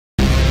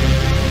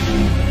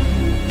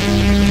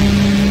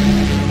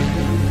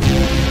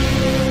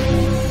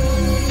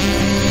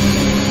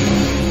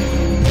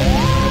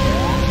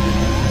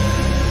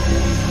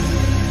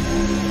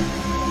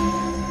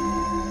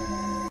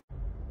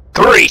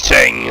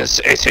Greetings,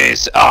 it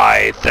is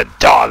I, the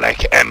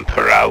Dalek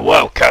Emperor.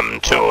 Welcome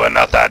to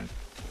another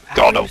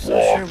God of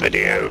War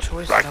video,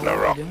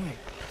 Ragnarok.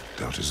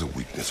 Doubt is a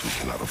weakness we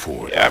cannot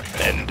afford. Yep, Who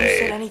said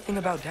indeed. anything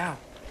about doubt?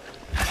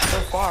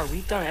 So far,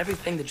 we've done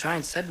everything the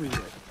giant said we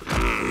would.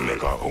 We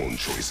make our own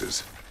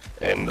choices.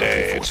 Nothing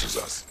Indeed. forces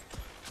us.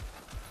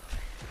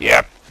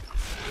 Yep.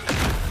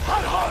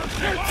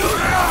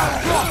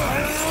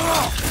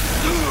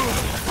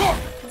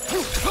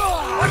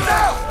 Watch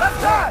out! Left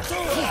side!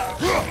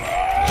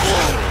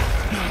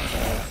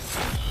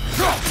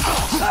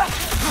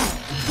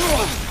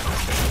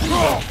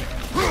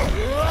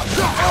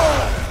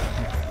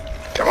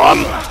 Come on,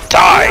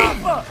 die!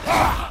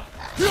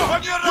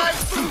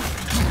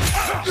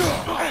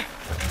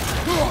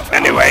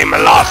 Anyway, my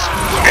last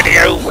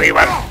video we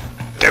were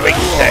doing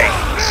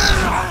things.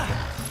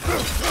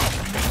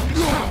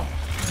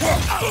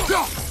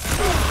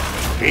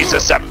 These are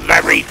some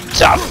very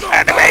tough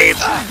enemies,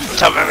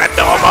 tougher than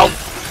normal.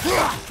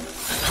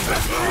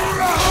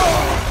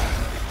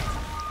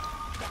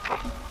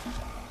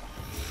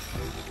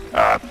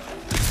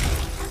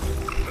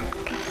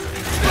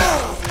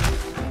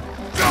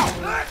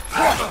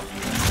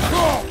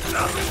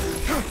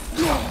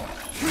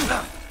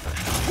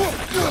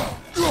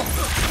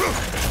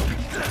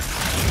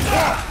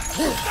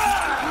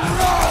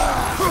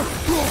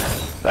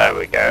 There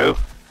we go.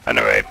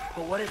 Anyway.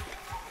 But what if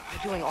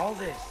we're doing all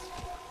this?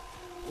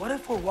 What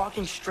if we're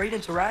walking straight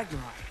into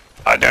Ragnarok?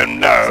 I don't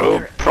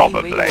know,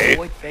 probably.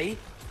 Avoid fate?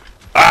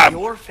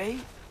 Your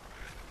fate?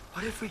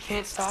 What if we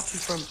can't stop you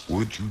from...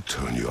 Would you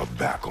turn your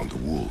back on the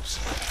wolves?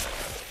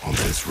 On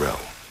this realm?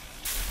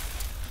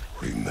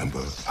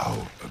 Remember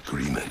our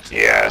agreement?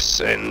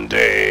 Yes,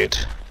 indeed.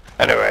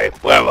 Anyway,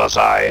 where was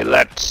I?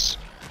 Let's...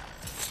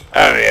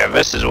 Oh yeah,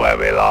 this is where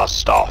we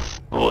left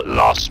off,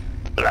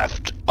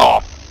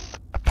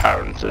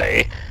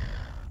 apparently.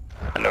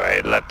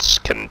 Anyway, let's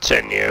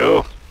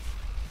continue.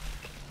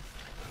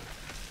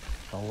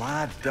 The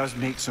lad does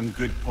make some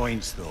good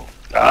points, though.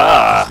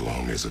 Ah! As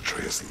long as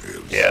Atreus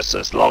lives. Yes,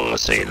 as long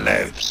as he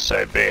lives,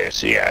 so be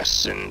it.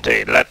 Yes,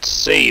 indeed. Let's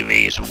see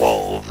these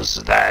wolves,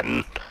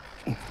 then.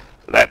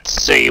 Let's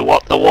see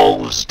what the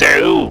wolves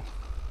do.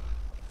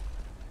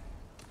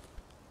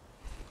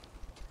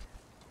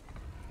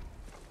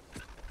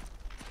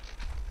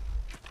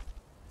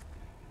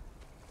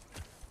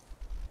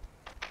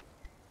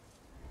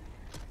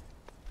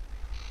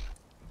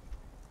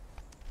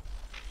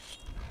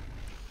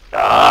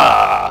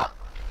 Ah!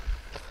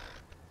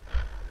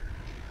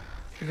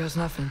 Here goes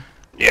nothing.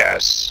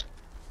 Yes.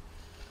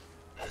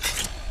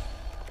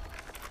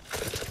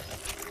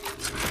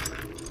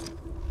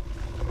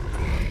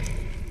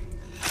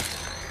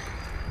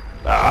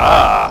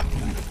 Ah!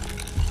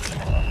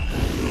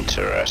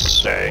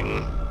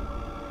 Interesting.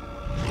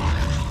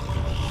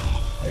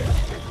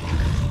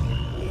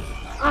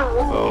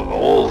 Oh, the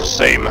wolves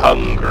seem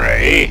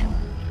hungry.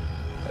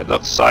 It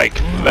looks like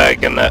they're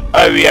gonna...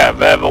 Oh yeah,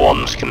 they're the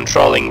ones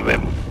controlling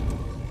the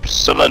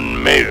sun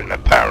and moon,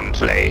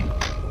 apparently.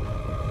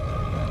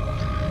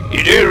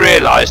 You do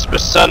realise the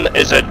sun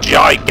is a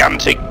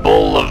gigantic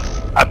ball of...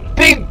 a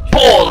big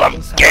ball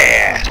of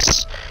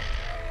gas!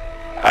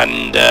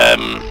 And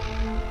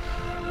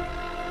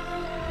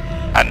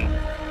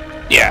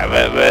yeah,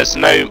 there's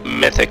no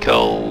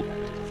mythical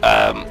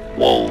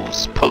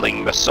wolves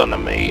pulling the sun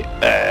and the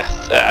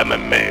earth, and the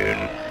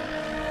moon.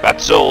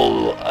 That's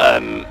all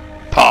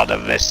part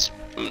of this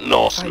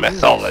Norse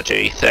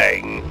mythology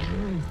thing.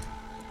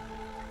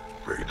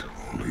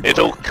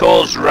 It'll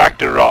cause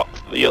Ragnarok.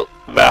 They'll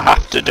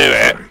have to do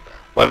it,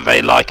 whether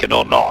they like it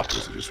or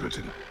not.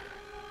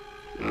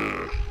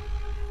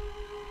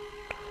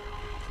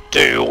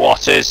 Do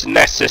what is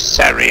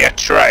necessary,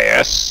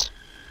 Atreus.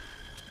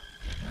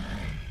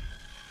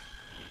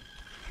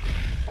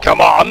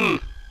 Come on!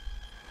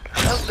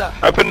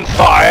 Open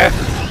fire!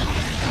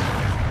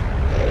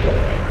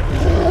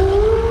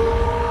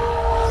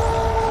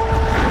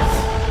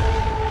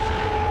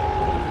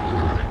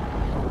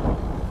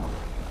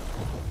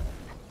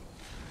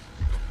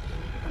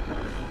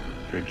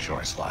 Good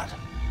choice, lad.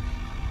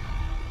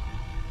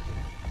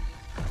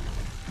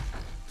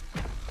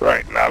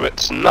 Right, now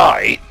it's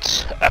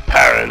night,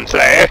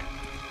 apparently.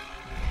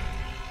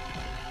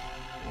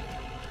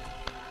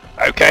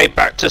 Okay,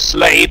 back to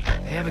sleep.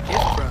 They have a gift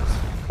for us.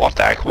 What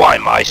the heck, why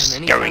am I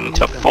going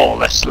to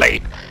fall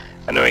asleep?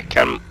 Anyway,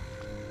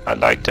 I'd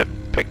like to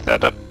pick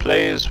that up,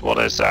 please. What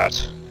is that?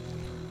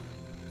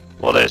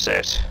 What is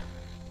it?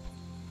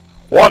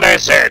 What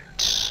is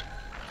it?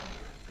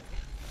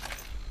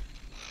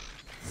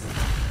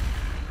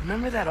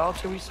 Remember that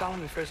altar we saw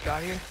when we first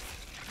got here?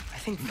 I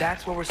think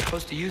that's where we're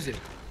supposed to use it.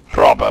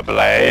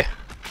 Probably.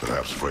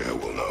 Perhaps Freya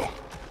will know.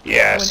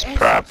 Yes, In essence,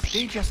 perhaps.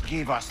 they just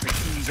gave us the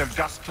keys of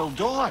dusk till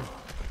dawn.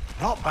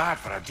 Not bad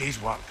for a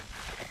day's work.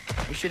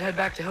 We should head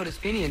back to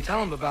Hildesfini and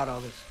tell him about all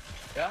this.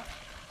 Yeah?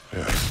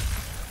 Yes.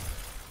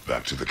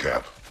 Back to the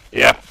cap.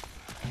 Yep.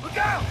 Look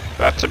out!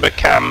 Back to the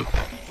camp.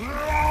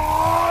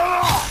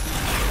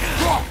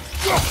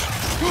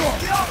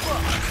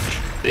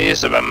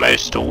 These are the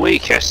most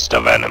weakest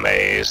of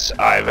enemies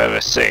I've ever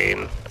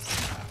seen.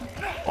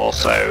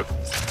 Also,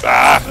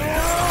 die!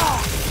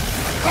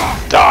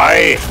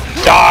 Die!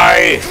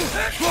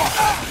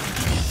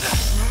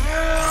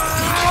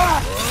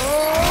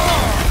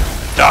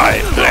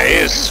 Die,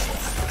 please!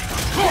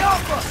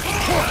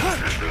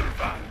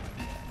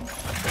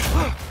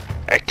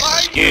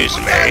 Excuse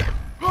me.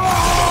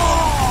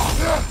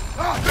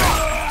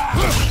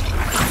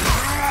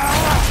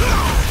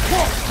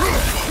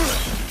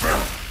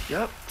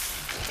 Yep.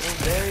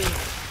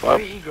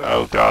 Very eager.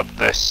 Oh god,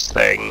 this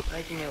thing.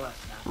 Making it less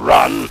now.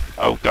 Run!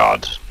 Oh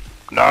god.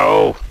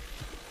 No!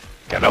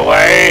 Get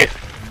away!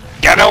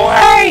 Get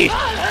away!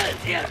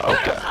 Oh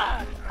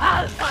god.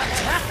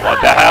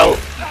 What the hell?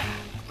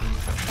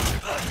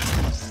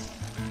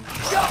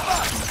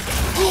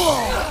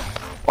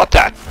 What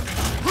the?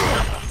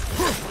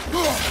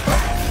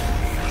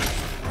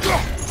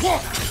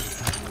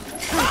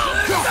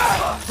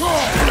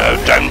 No,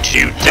 don't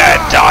you dare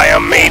die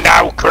on me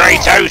now,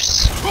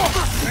 Kratos!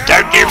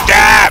 Don't you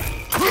dare!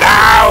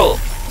 No!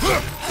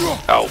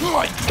 Oh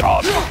my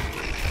god.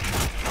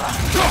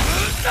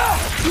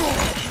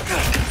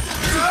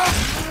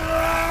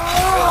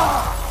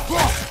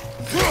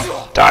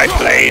 Die,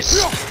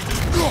 please.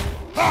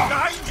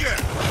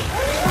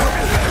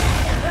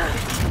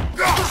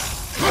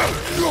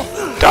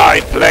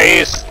 Die,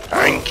 please.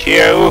 Thank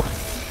you.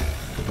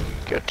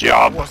 Good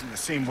job. Wasn't the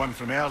same one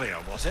from earlier,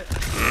 was it?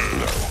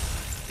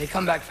 They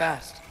come back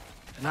fast,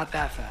 but not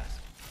that fast.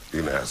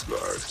 In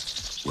Asgard,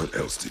 what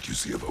else did you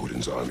see of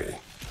Odin's army?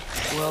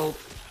 Well,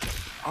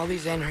 all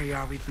these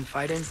Einherjar we've been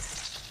fighting,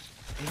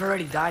 they've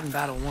already died in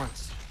battle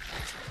once.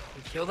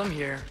 We kill them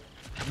here,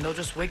 and they'll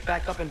just wake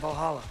back up in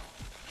Valhalla.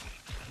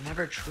 They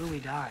never truly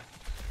die.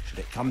 Should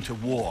it come to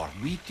war,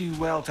 we do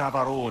well to have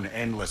our own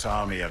endless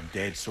army of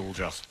dead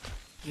soldiers.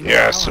 You know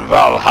Yes, how-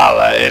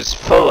 Valhalla is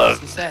full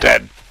of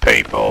dead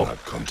people.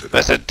 Not come to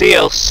There's a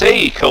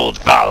DLC called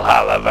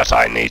Valhalla that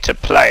I need to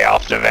play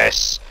after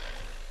this.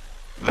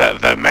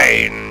 The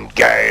main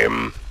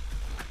game.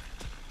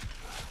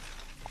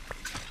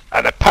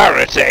 And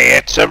apparently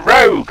it's a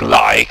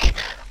roguelike.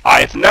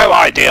 I've no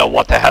idea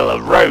what the hell a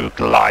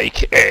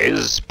roguelike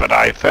is, but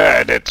I've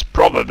heard it's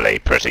probably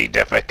pretty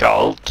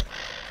difficult.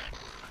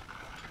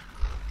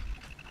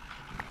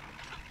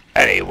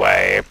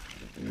 Anyway,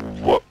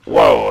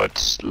 whoa,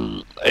 it's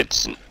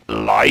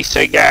light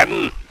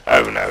again?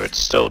 Oh no, it's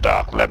still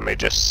dark. Let me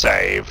just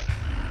save.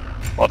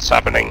 What's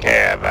happening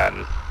here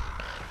then?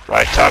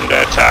 Right, time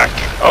to attack.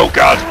 Oh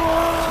god!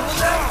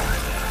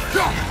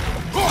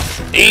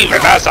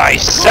 Even as I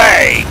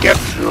say! Good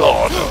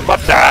lord, what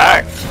the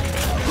heck?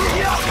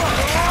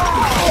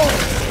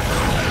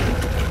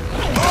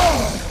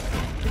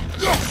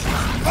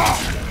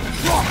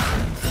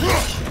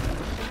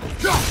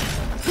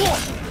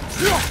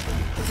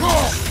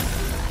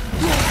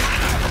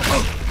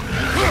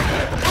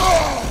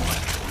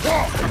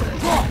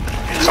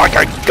 It's like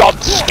a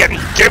godskin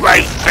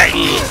duo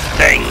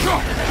thing.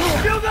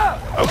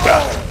 Oh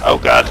god, oh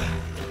god.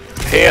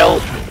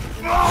 Heal.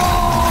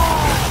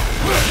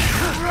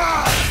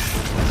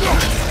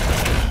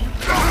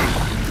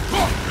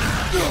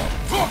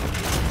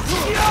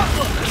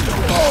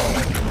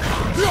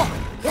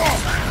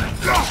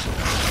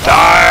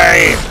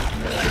 Die!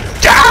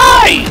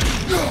 Die!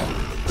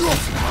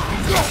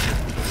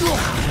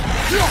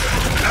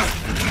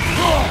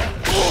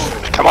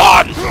 Come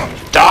on!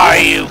 Die,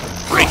 you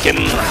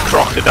freaking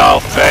crocodile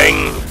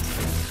thing!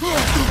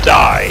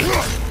 Die!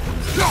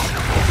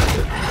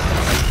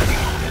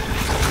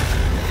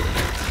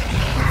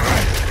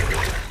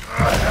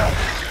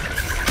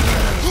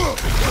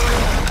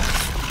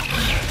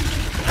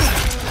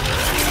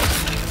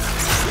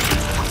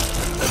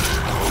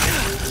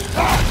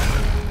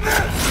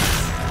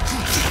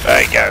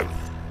 There you go.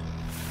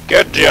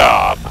 Good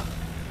job.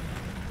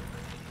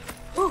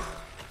 Whew.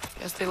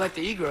 Guess they like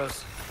the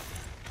Egros.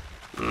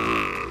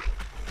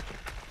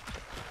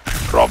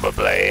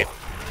 Probably.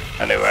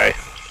 Anyway,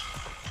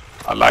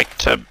 I like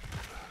to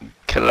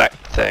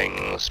collect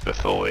things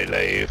before we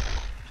leave.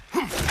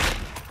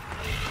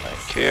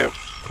 Thank you.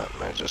 Let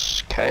me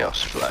just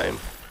chaos flame.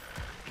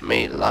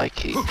 Me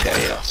likey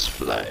chaos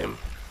flame.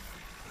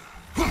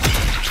 We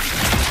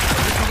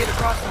can get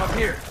across from up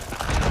here.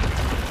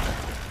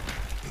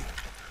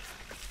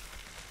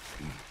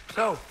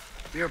 So,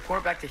 we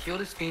report back to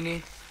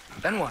Hildisvini.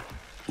 Then what?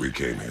 We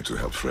came here to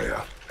help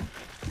Freya.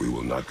 We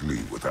will not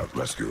leave without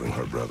rescuing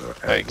her brother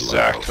and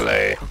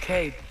Exactly.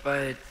 Okay,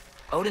 but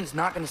Odin's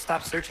not gonna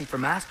stop searching for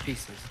mask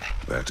pieces.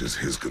 That is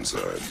his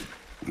concern,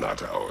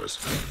 not ours.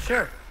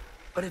 Sure,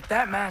 but if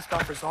that mask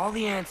offers all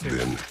the answers...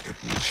 Then it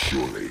will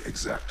surely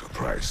exact a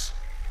price.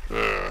 Be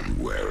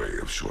wary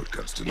of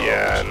shortcuts to knowledge.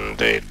 Yeah,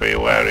 indeed, be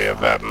wary of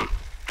them.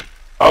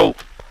 Oh,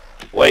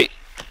 wait.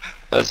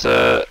 There's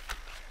a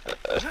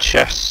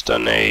chest I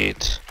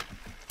need.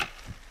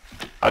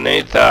 I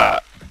need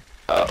that.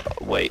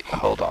 Wait,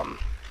 hold on.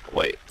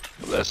 Wait,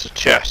 there's a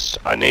chest.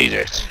 I need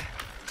it.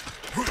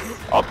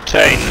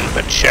 Obtain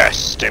the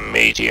chest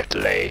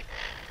immediately.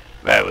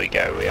 There we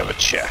go, we have a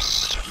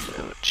chest. We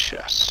have a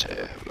chest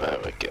here. There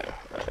we go.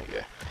 There we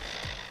go.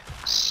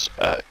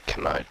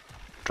 Can I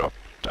drop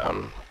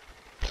down,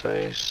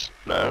 please?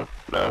 No,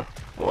 no.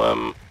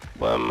 Where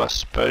am I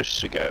supposed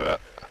to go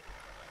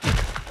at?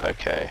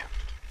 Okay.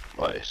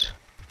 Wait.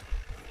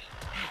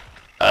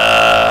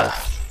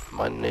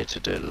 Might need to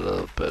do a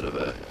little bit of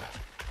it.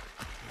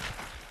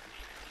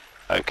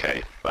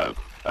 Okay. Oh.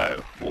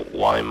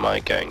 Why am I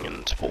going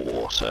into the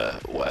water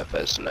where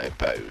there's no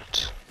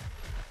boat?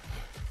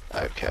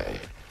 Okay.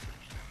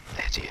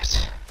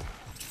 Idiot.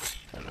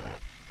 Anyway.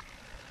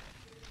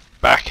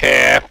 Back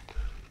here.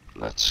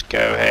 Let's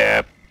go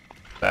here.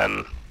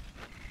 Then.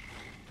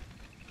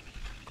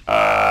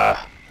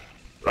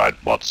 Right,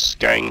 what's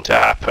going to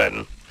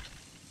happen?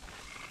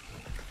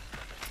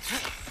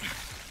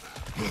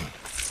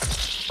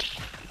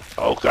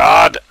 Oh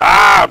god!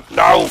 Ah!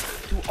 No!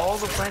 Do all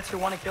the plants here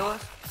want to kill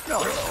us? No,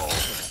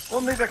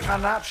 only the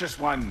kratoses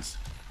ones.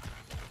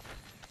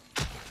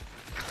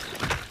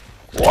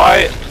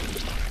 Why?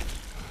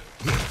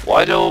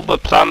 Why do all the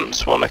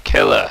plants want to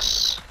kill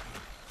us?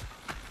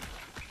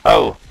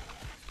 Oh.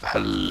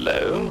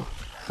 Hello?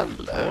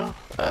 Hello?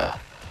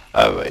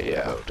 Oh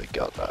yeah, I would've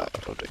got that,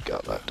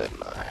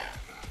 didn't I?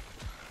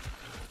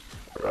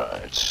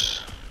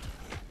 Right.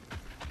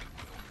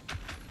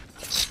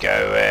 Let's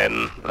go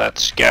in.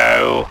 Let's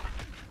go.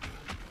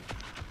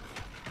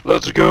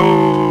 Let's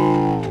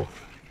go!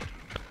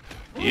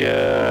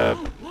 Yeah.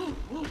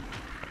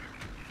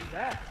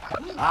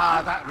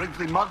 Ah, that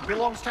wrinkly mug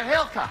belongs to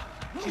Helka.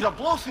 She's a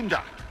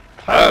blowthunder.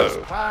 Oh.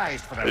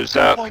 Prized for her Who's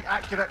that? pinpoint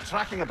accurate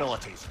tracking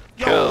abilities.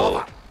 You'll Cool.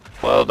 love her.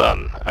 Well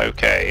done.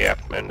 Okay, yep,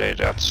 indeed,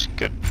 that's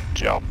good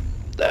job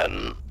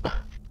then.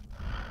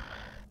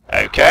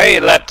 Okay,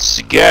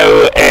 let's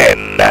go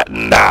in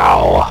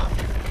now.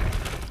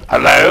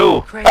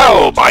 Hello?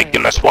 Oh my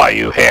goodness, why are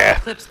you here?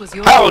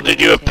 How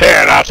did you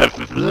appear out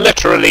of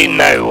literally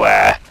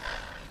nowhere?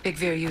 Big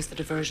Veer used the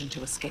diversion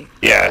to escape.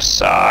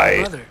 Yes,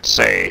 I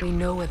see. We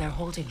know where they're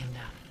holding him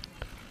now.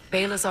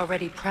 Bela's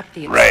already prepped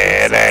the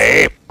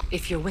Ready?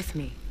 If you're with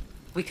me,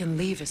 we can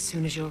leave as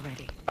soon as you're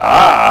ready.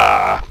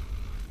 Ah.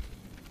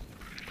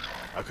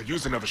 I could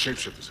use another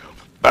shapeshifter's help.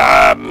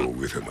 Go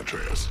with him,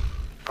 Atreus.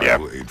 Yep. I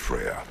will aid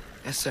Freya.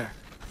 Yes, sir.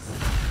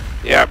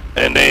 Yep,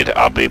 indeed,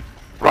 I'll be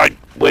right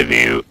with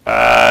you.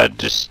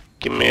 Just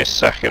give me a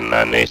second,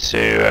 I need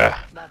to,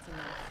 That's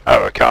enough.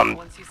 oh, I can't.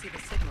 Once you see the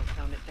signal,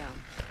 count it down.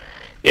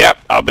 Yep,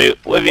 I'll be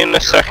with you in a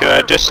second.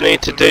 I just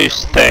need to do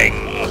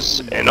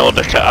things in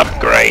order to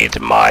upgrade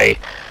my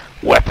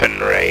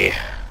weaponry.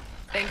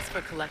 Thanks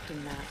for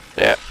collecting that.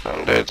 Yep,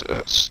 indeed.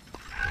 That's...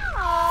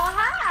 Oh,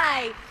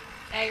 hi!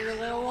 Hey, your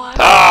little one.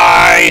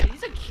 Hi!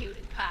 He's a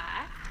cutie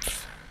pie.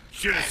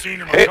 Should have seen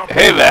him a Who couple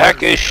the of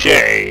heck years is she?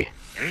 ago.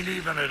 Ain't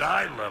even at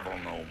eye level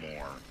no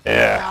more.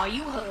 Yeah. Now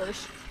you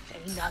hush.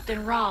 Ain't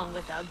nothing wrong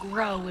with a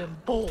growing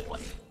boy.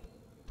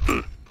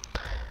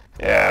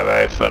 Yeah,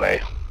 very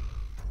funny.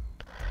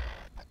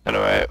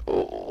 Anyway,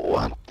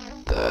 what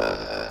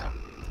the...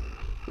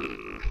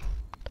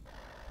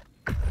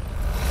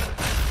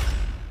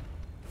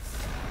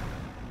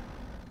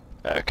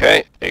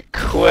 Okay,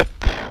 equip.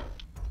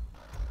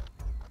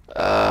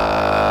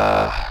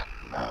 No.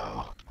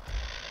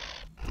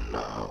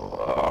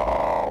 No.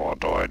 Oh, what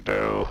do I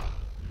do?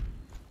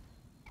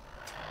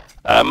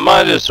 I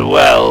might as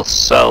well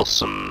sell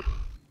some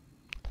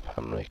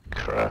family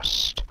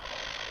crest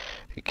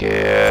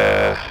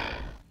gear.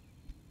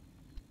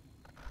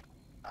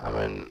 I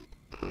mean,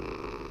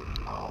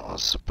 oh,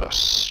 that's the best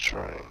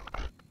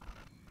strength.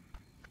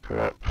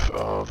 Grip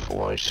of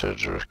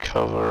weighted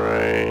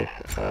recovery.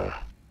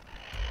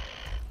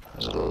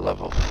 There's a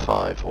level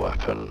 5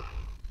 weapon.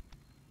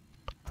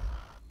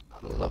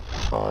 Level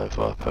 5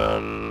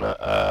 weapon.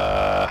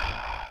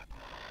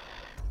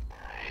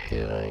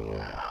 Healing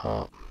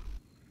heart.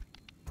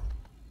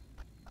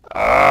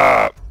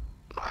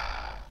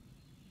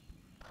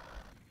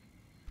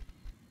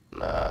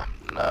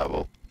 Nah,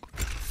 we'll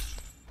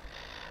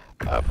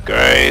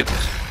upgrade.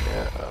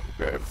 Yeah,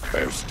 upgrade.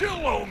 You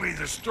still owe me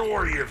the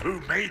story of who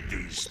made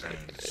these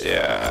things.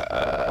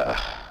 Yeah,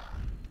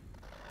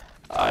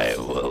 I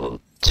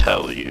will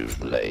tell you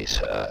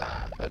later.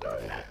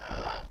 Anyway,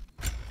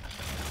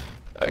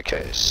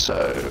 okay,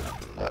 so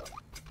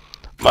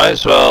might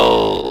as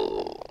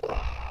well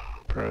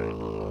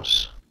bring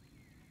this.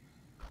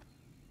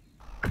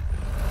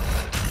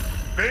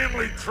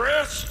 Family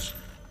crests?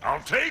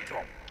 I'll take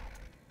them.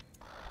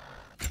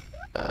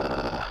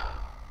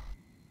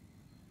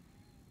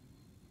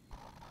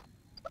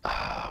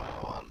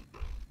 What?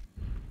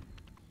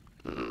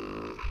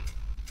 No,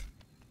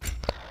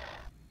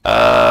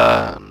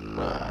 I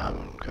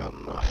haven't got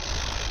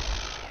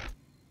enough.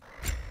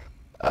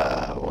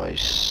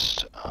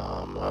 Waste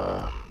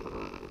armor.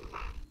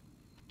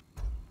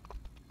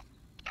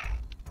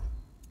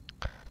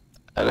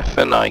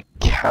 Anything I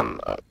can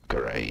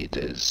upgrade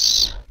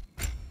is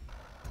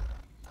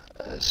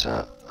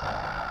that.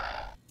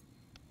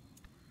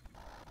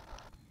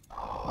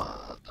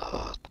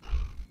 Oh,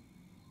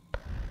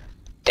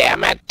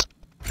 damn it!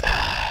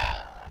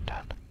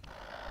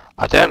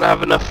 I don't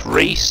have enough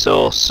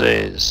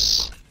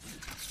resources.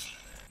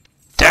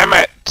 Damn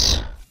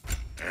it!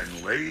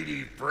 And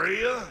Lady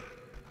Freya?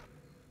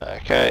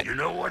 Okay. You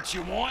know what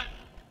you want?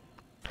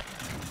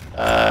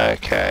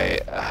 Okay.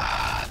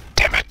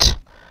 Damn it.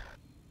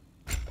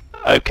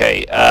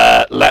 Okay,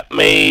 let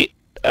me,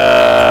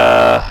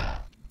 oh,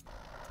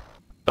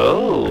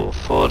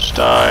 forged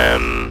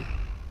iron.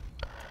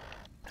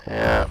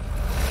 Yeah,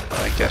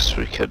 I guess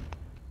we could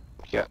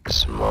get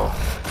some more.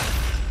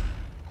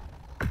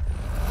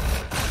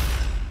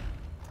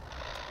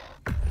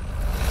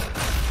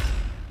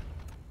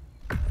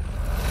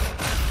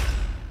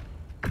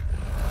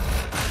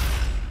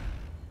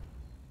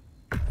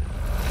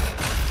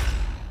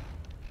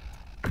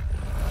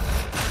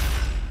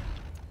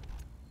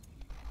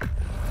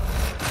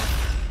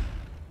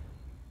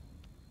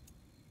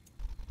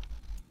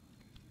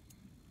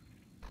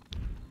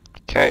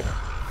 Okay.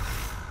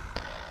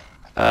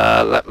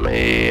 Let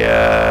me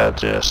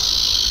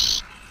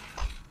just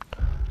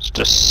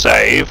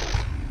save.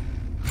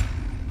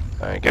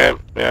 There you go.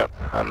 Yeah,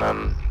 and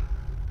then.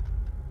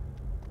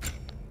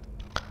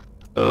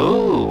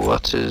 Oh,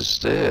 what is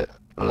this?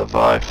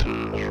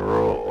 Leviathan's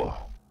Roar.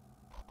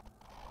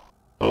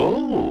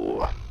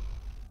 Oh.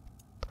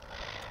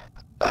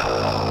 No,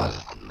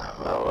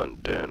 that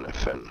won't do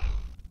anything.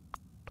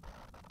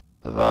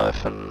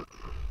 Leviathan.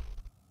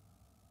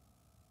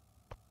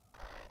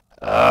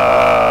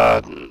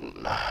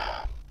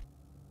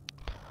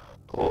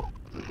 Oh,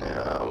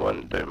 yeah, I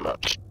won't do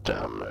much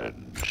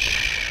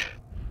damage.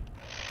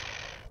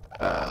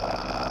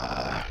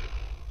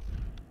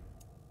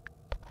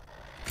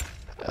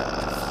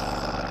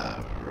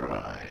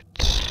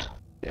 Right.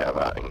 Yeah,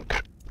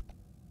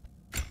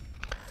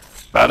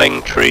 that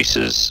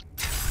increases.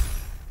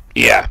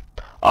 Yeah,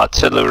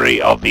 artillery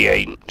of the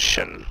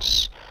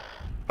ancients.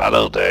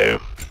 That'll do.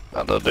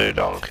 That'll do,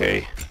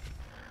 donkey.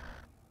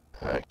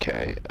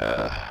 Okay,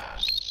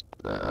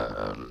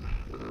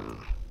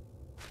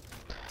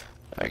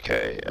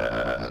 okay,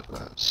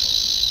 that's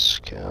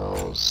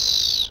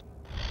skills.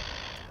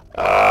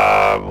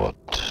 What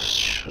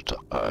should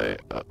I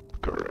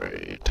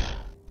upgrade?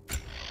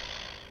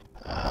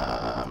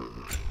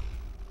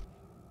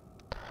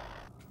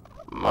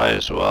 Might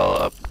as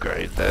well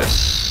upgrade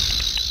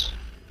this.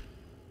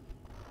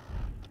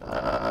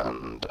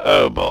 And,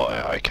 oh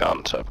boy, I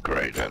can't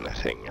upgrade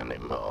anything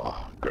anymore.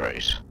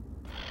 Great.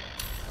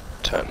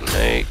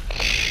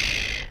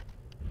 Technique.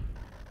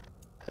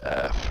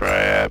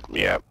 Freya,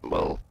 yeah,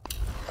 we'll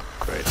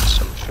upgrade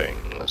some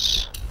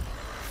things.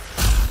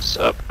 Let's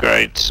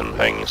upgrade some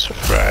things for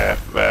Freya.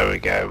 There we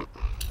go.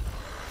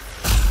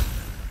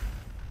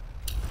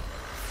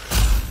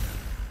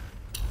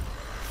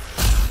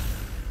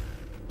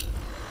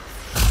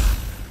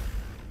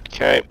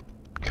 Okay,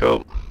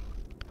 cool.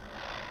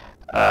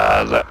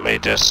 Let me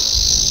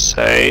just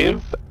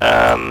save,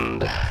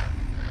 and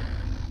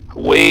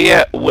we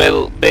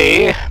will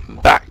be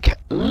back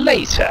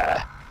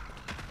later.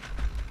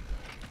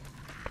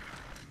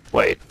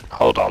 Wait,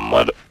 hold on.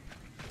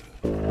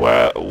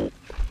 Where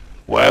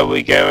are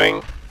we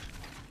going?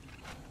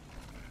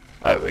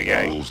 Where are we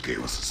going? Wolves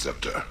gave us a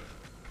scepter.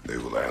 They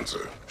will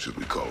answer, should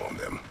we call on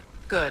them.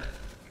 Good.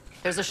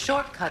 There's a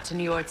shortcut to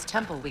Njord's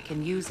temple we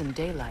can use in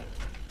daylight.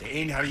 The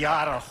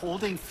Einherjar are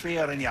holding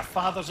fair in your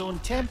father's own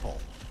temple.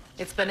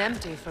 It's been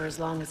empty for as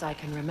long as I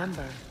can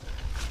remember.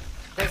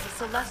 There's a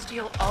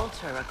celestial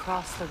altar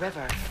across the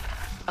river.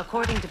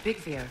 According to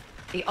Bigvir,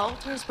 the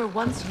altars were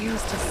once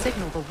used to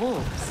signal the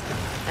wolves,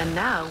 and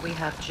now we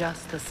have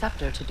just the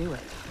scepter to do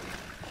it.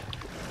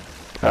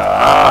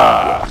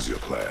 What is your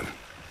plan?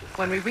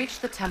 When we reach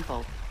the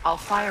temple, I'll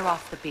fire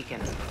off the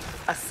beacon.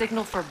 A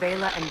signal for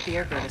Bela and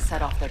Birgir to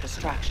set off their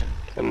distraction.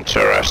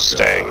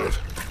 Interesting.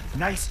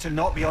 Nice to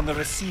not be on the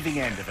receiving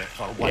end of it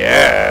for once.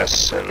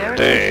 Yes, There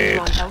indeed.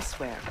 is a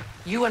elsewhere.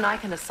 You and I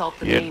can assault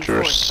the main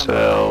force from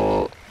behind.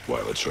 Yggdrasil.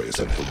 While Atreus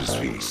and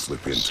Hildisvini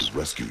slip in to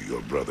rescue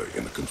your brother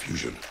in the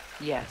confusion.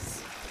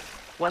 Yes.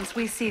 Once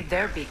we see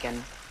their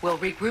beacon, we'll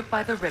regroup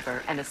by the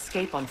river and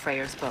escape on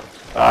Freyr's boat.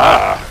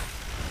 Ah.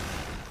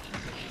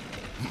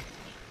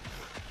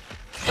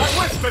 That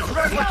wisp is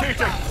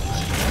replicating!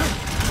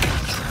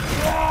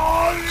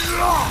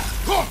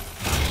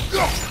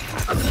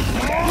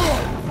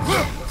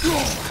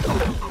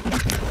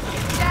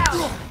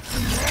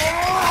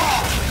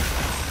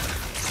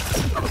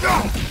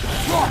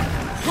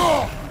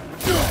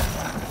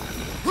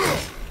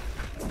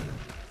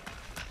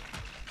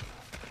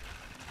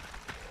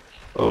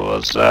 Oh,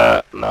 was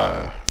that?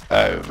 No.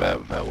 Oh,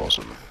 that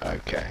wasn't.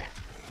 Okay.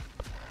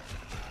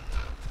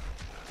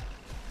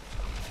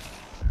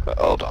 But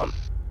hold on.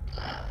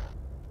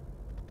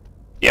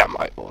 Yeah,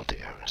 my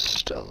audio is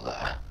still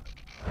there.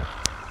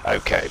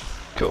 Okay,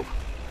 cool.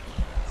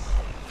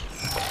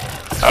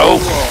 Oh,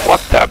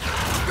 what the?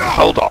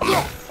 Hold on.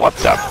 What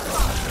the?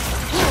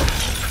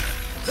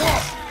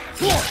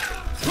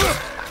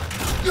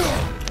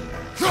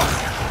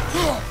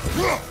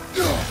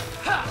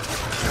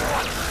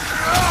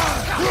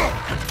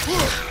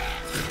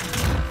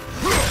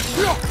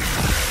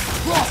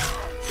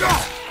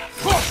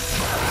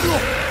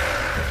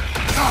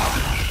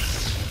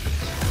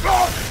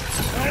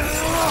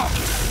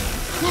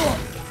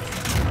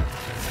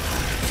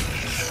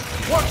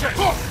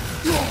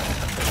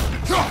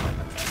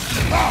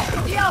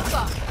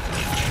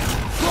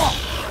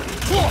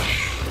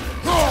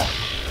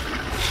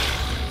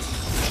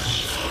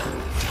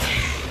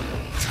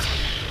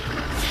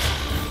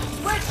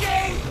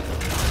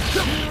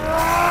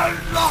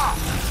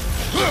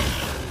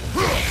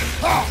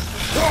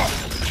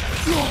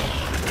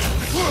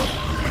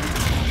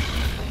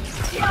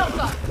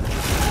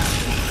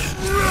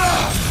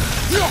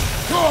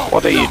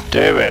 What are you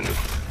doing?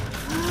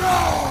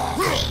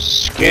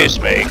 Excuse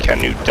me,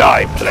 can you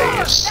die,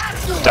 please?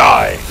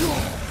 Die.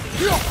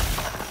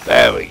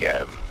 There we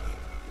go.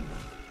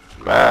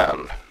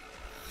 Man,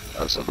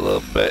 that's a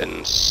little bit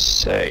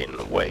insane.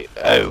 Wait,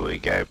 oh, we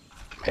go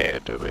here,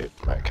 do we?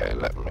 Okay,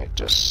 let me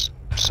just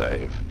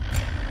save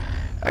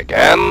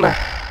again.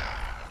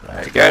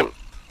 There you go.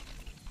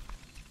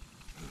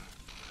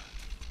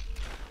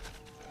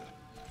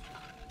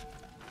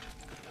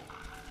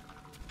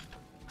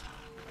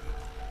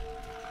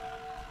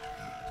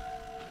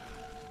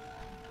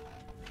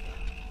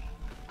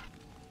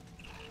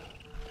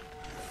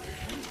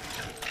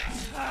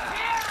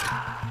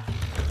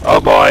 Oh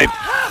boy!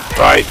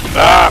 Right,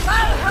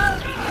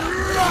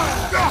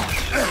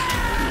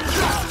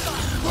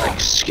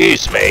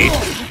 excuse me.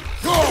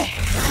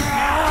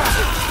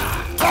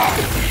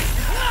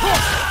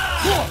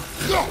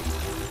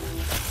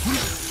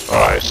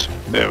 Alright,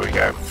 there we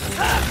go.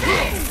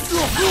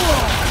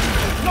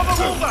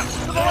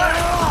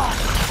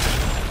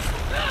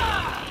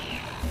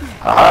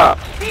 Aha!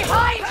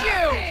 Behind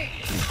you!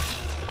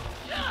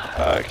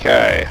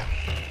 Okay.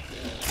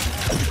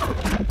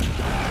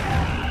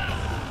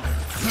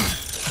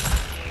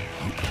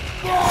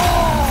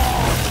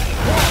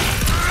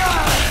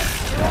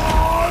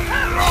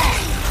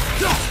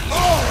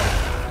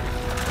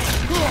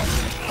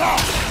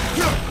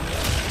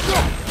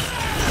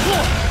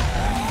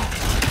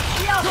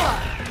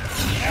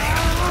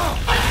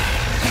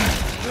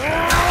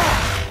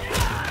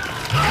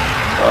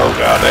 Oh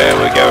god, here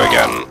we go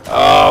again.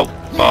 Oh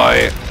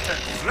boy.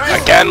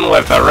 Again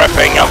with the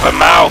ripping of the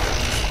mouth.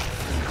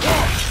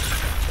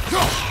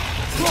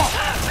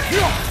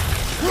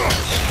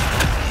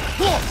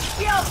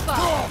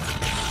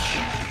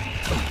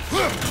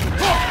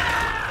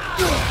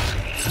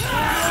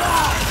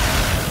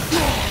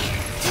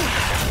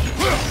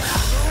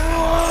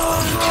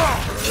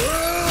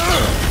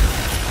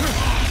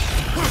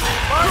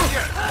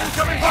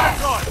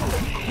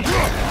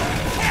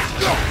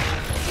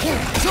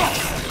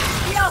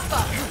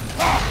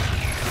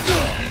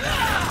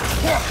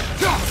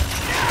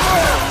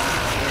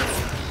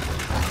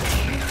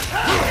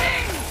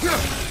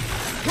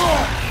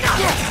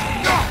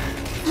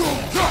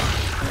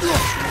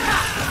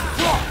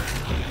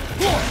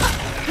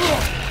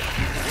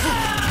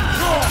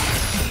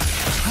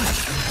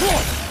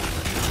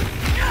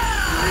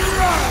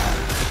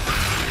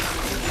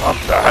 What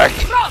the heck?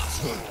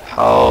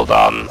 Hold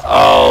on.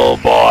 Oh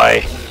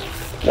boy.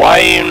 Why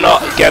are you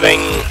not getting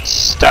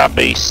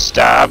stabby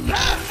stabbed?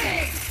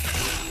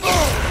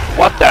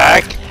 What the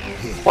heck?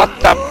 What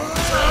the...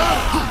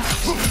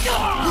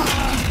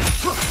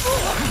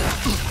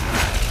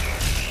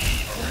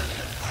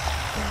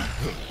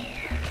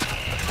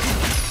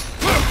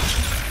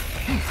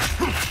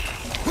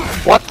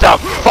 What the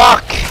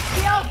fuck?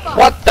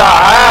 What the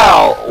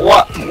hell?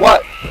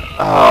 What?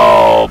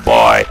 Oh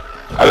boy.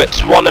 Oh,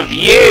 it's one of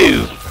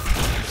you!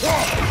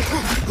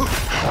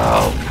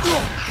 Oh.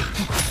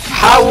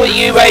 How were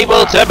you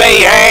able to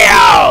be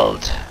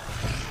healed?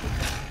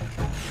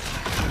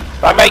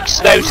 That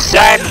makes no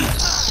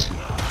sense!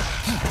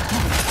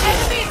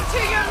 Enemies to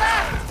your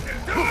left!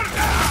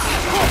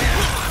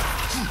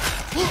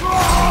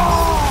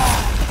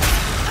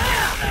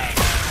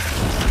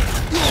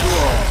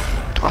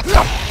 What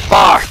the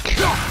fuck?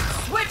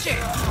 Switching!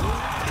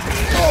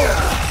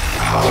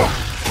 Oh.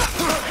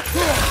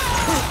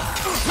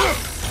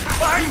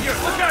 Behind you!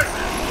 Look out!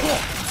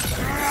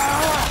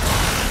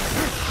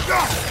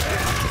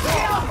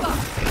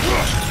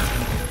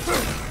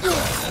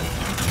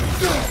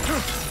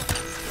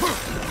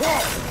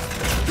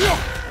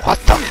 What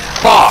the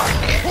fuck?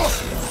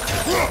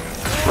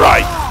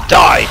 Right,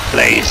 die,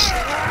 please.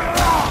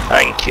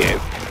 Thank you.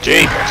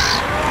 Jesus.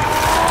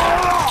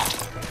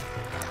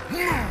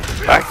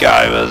 That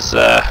guy was,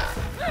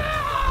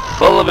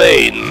 full of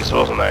beans,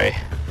 wasn't he?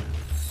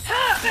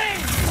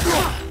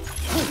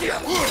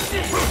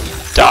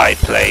 Die,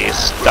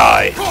 please.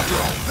 Die.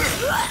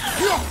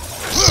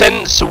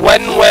 Since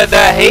when were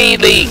the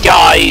Healy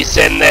guys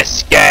in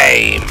this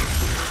game?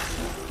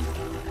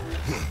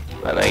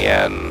 Then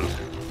again,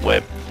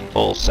 we're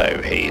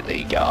also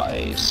Healy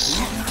guys.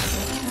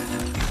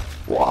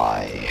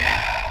 Why?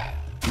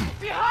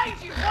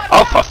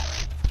 Oh, for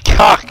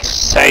fuck's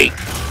sake!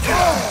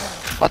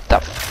 What the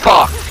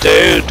fuck,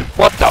 dude?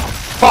 What the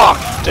fuck,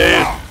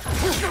 dude?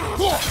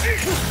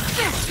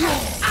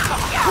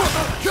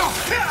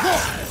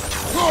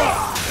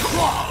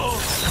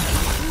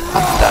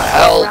 What the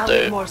hell,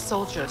 dude? More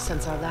soldiers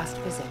since our last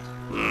visit.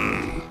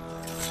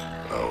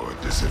 Our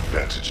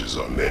disadvantages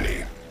are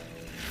many.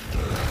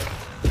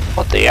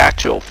 What the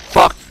actual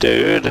fuck,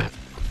 dude?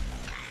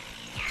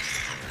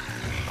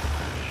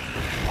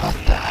 What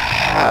the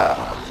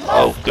hell?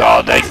 Oh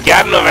god,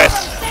 again with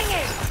this!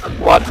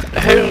 What?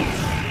 Who?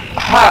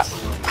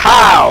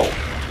 How?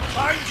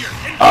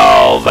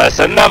 Oh, there's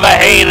another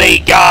Healy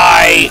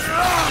guy!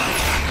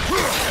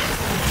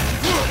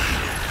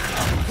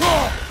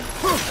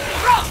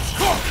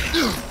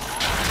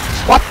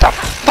 What the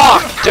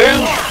fuck,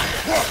 dude?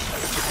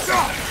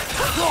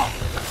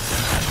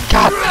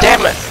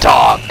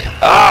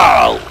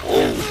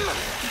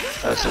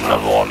 there's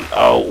another one.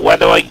 Oh, where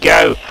do I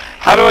go?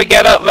 How do I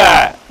get up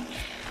there?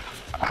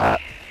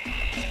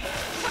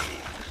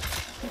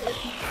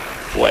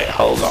 Wait,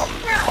 hold on.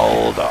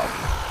 Hold on.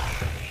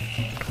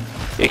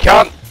 You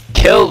can't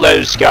kill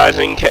those guys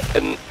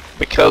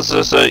because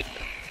there's a...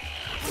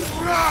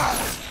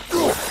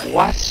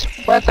 What?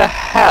 Where the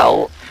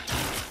hell?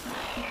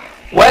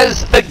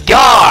 Where's the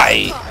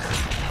guy?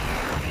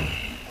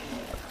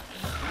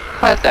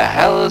 Where the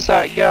hell is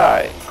that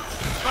guy?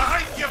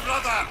 Behind you,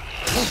 brother!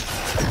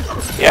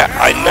 Yeah,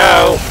 I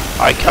know.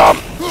 I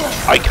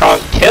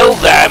can't kill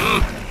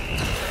them.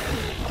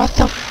 What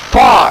the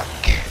fuck?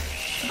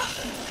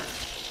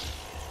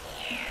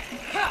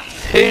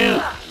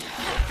 Who?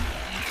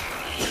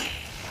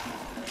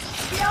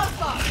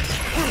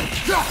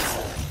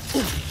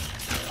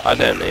 I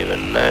don't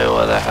even know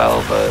where the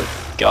hell the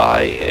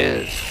guy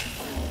is.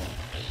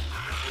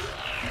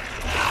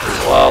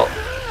 Well,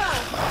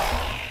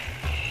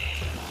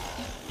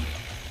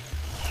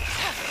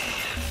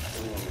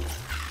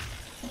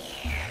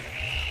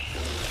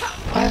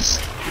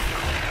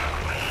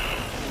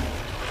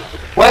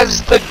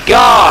 where's the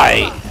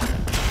guy?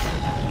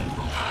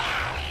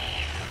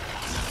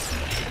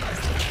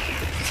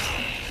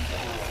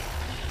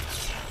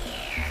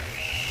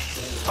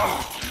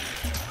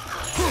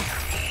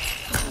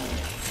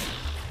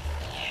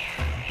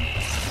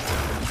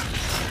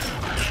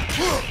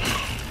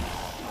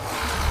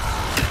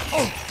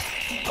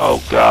 Oh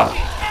god.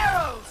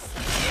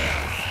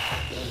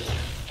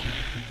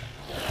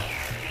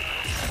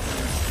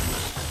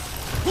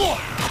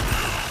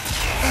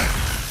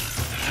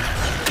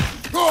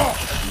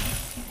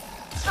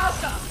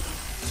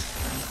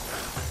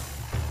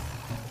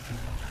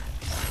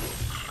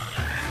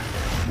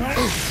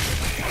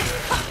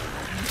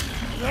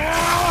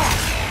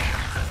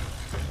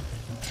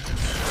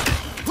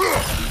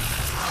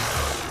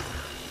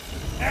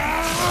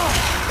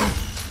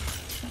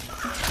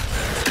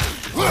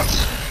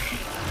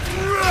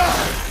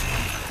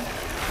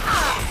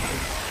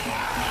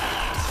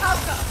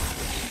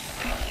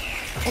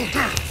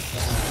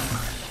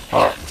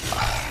 Oh.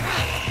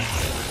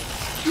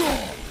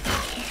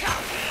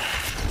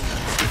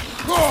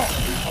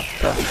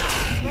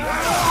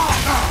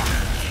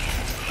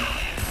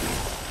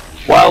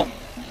 Well,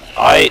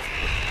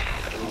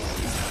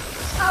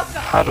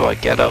 how do I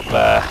get up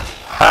there?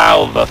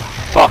 How the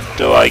fuck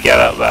do I get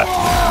up there?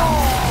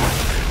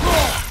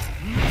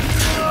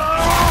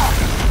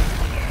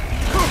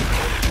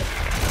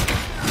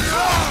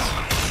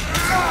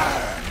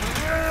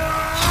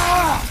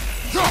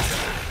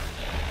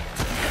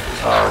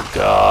 Oh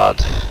god,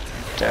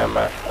 damn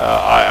it,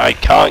 I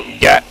can't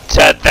get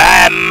to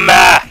them!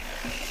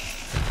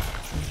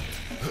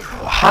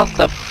 How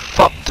the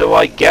fuck do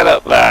I get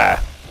up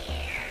there?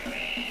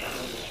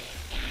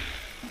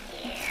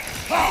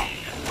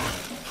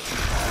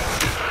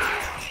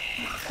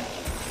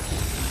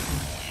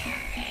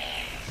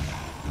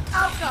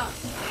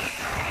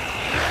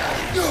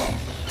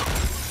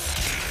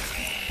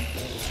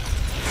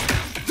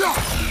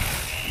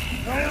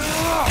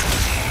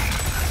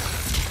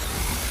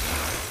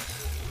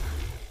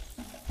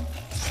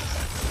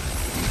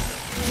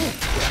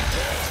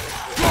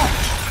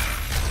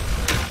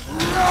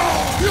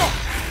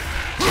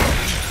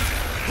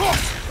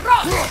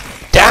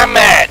 Damn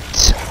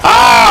it!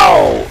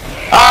 Oh!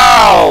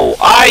 Oh!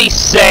 I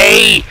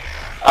see!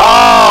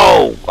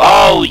 Oh!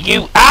 Oh,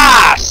 you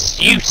ass!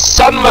 You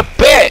son of a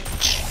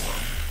bitch!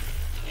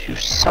 You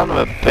son of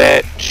a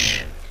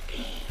bitch.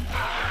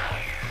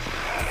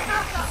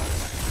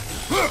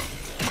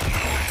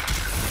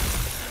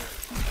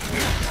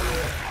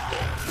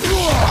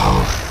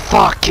 Oh,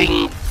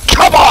 fucking...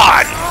 Come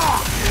on!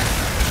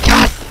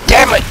 God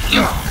damn it,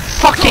 you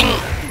fucking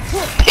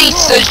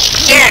piece of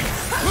shit!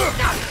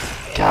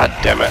 God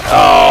damn it.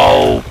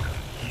 Oh.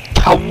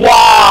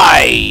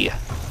 Why?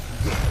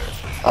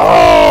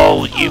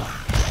 Oh, you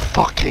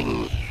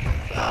fucking...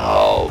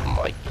 Oh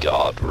my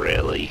god,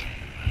 really?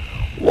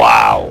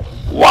 Wow.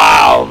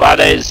 Wow, that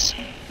is...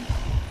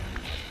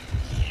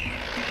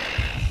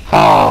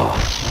 Oh,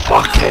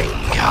 fucking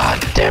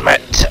god damn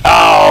it.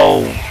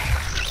 Oh.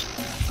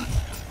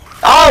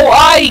 Oh,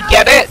 I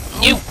get it!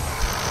 You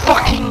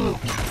fucking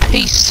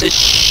piece of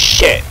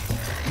shit.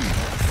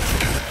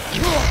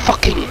 You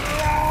fucking...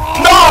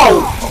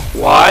 No!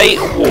 Why?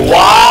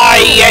 Why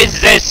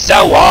is this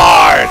so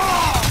hard?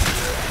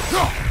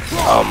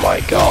 Oh my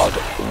god.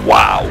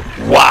 Wow.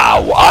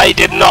 Wow. I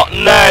did not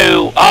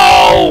know.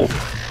 Oh.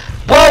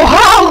 Well,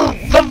 how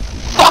the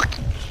fuck?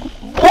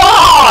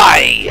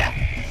 Why?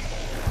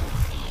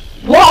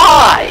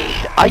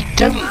 Why? I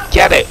don't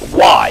get it.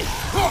 Why?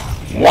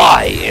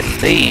 Why in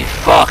the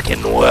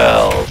fucking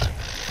world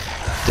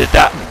did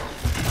that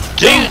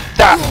do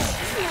that?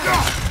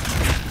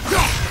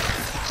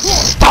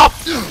 Stop!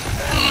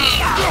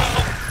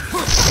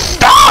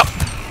 Stop!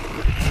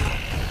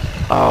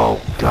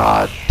 Oh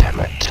god damn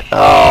it.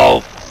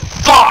 Oh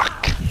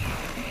fuck!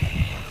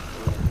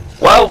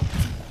 Well,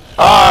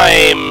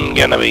 I'm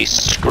gonna be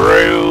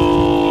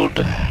screwed.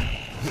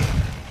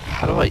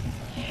 How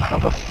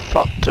the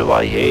fuck do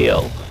I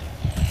heal?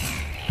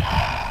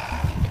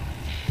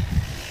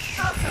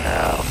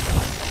 Oh,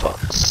 for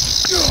fuck's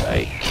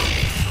sake.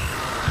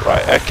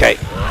 Right, okay.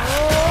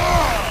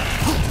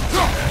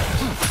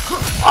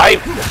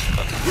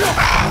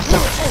 The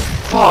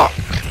fuck?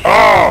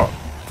 Oh!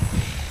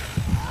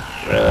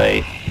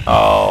 Really?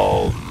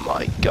 Oh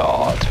my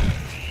god.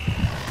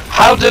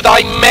 How did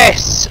I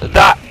miss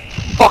that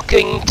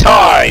fucking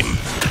time?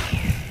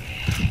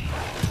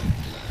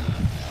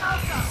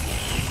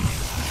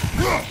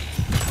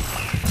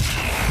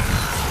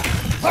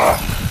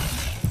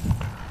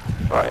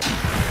 Right.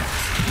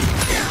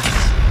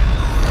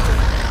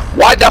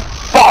 Why the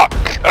fuck?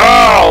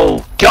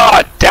 Oh,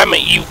 god damn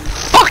it, you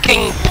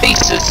fucking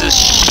pieces of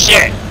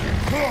shit!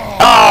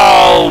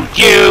 Oh,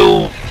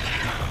 you!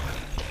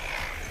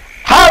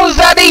 How's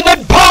that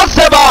even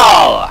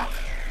possible?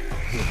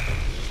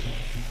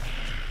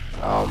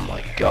 Oh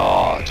my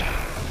god.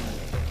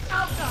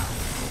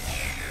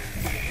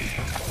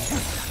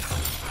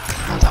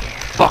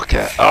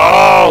 Motherfucker.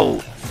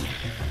 Oh!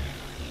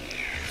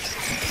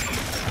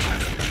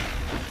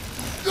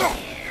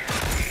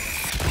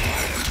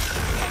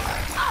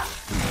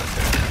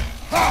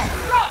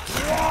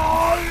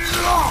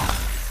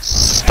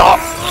 Stop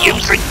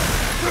using...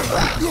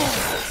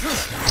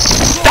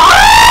 Stop!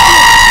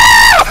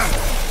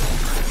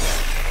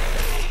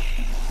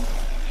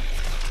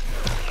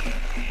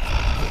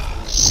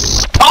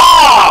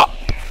 Stop!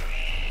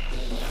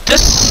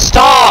 Just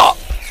stop!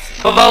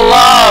 For the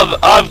love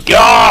of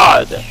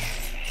God!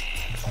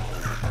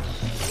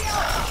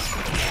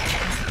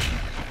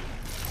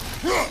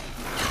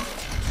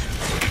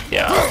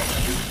 Yeah.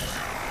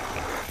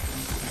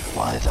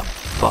 Why the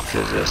fuck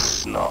is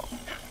this not...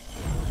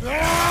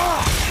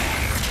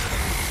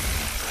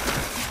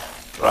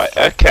 Right,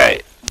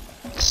 okay.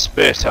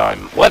 Spear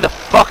time. Where the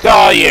fuck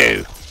are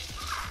you?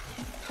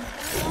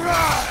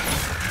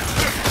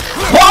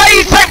 Why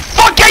is that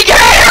fucking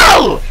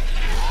hell?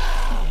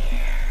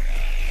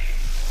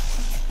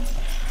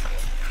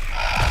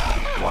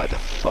 Why the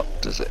fuck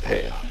does it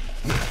here?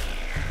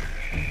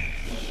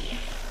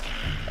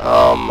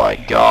 Oh my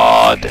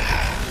god.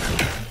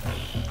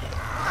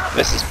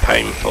 This is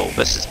painful.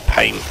 This is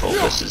painful.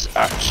 This is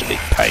actually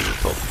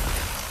painful.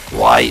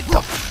 Why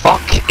the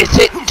fuck is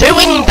it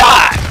doing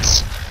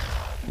that?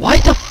 Why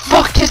the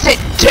fuck is it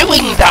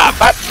doing that?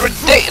 That's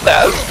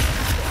ridiculous.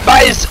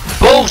 That is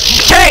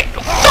bullshit.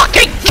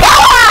 Fucking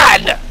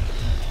God!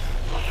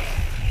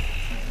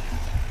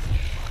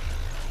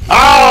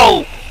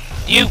 Oh,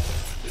 you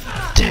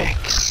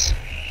dicks.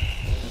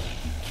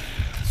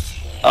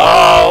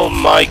 Oh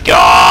my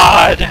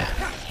god.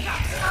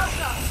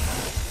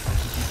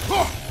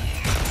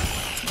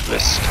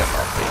 This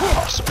cannot be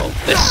possible.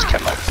 This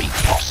cannot be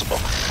possible.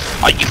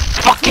 Are you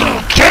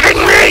fucking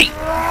kidding me?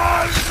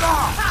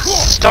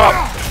 Stop.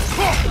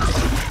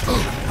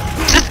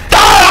 Just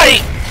die!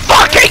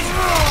 Fucking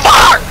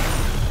fuck!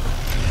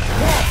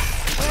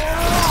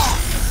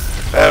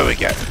 There we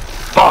go.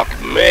 Fuck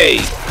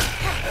me.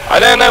 I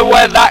don't know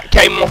where that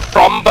came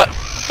from, but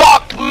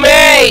fuck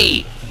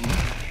me!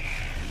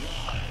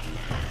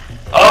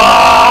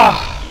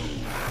 Ah!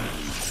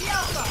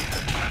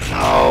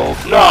 No,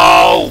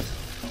 no!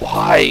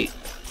 Why?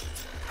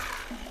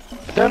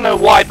 I don't know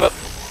why, but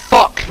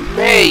fuck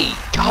me!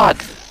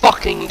 God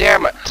fucking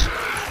damn it!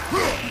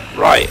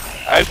 Right,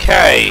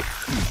 okay.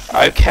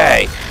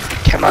 Okay.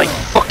 Can I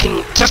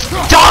fucking just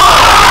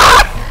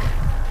die?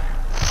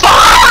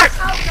 Fuck!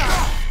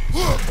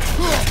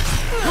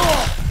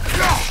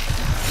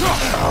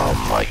 Oh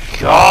my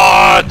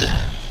god!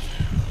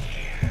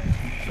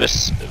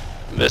 This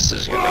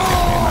is gonna give me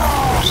an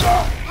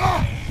aneurysm.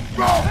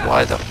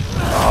 Why the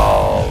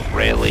oh,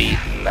 really?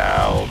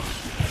 Now?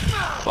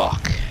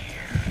 Fuck.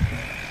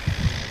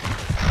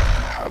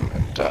 I'm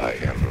gonna die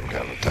again, I'm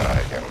gonna die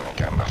again, I'm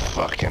gonna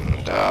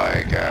fucking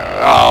die again.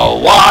 Oh,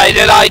 why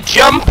did I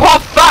jump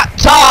off that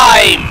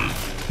time?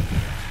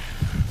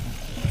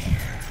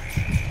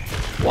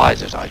 Why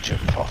did I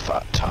jump off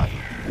that time?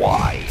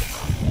 Why?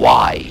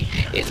 Why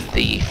in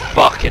the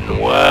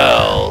fucking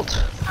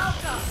world?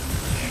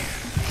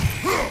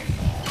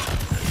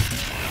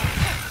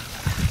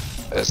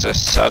 Is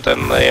this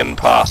suddenly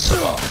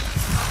impossible?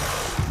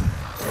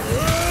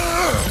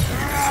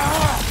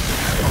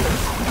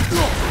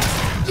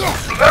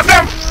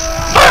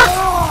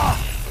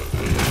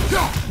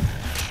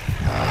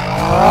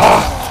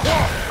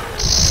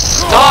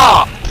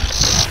 Stop!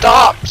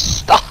 Stop!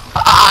 Stop!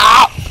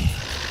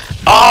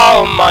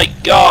 Oh my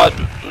god!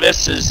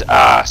 This is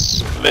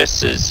ass.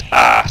 This is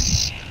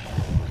ass.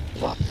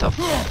 What the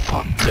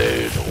fuck,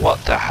 dude?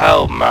 What the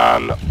hell,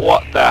 man?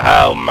 What the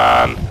hell,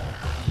 man?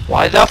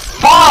 Why the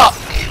fuck?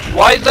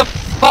 Why the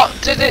fuck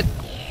did it?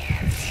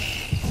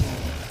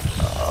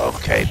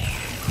 Okay.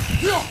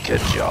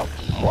 Good job.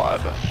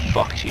 Whatever.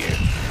 Fuck you.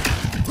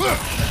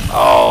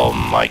 Oh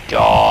my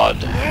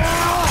god.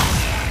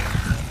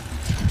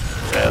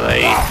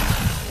 Really?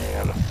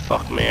 You're gonna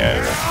fuck me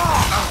over.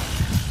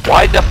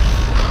 Why the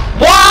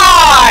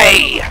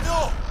why?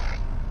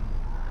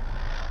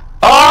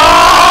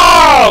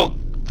 Oh!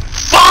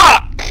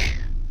 Fuck!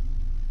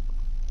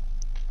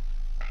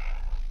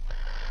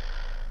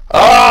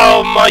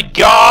 my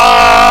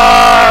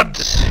god!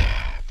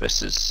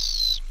 This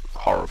is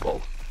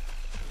horrible.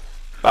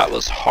 That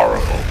was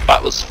horrible.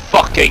 That was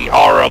fucking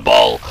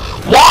horrible.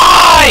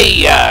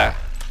 Why?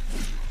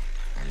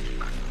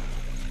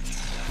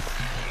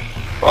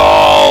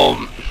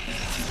 Oh.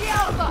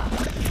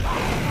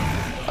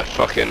 I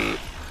fucking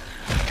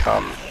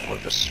can't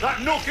with this.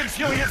 That no can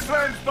kill its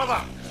friends,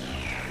 brother!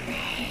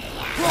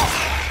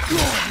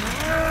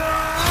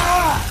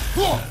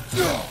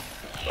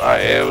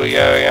 Right, here we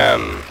go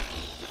again.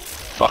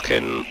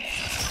 Fucking.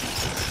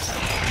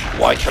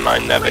 Why can I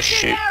never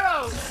shoot?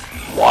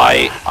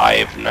 Why? I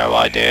have no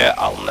idea.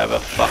 I'll never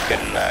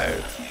fucking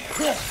know.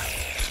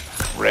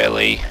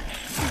 Really?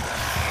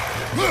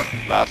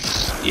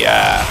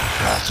 Yeah,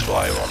 that's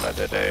what I wanted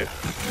to do.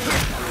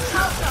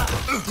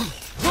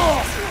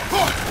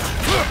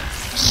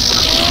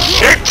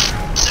 Shit!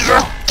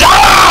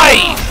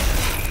 Die!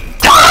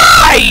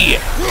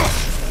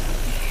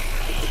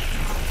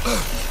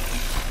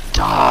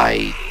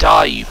 Die!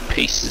 Die, you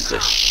pieces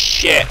of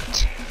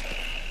shit!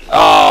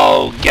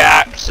 Oh,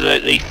 get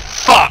absolutely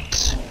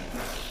fucked!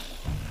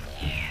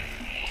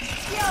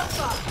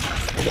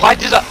 Why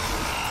did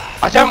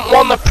I don't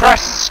want to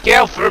press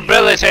scale for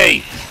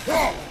ability!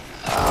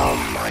 Oh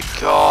my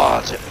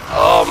god.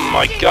 Oh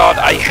my god,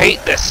 I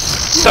hate this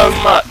so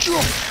much!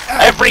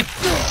 Every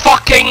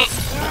fucking...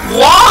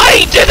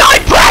 Why did I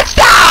press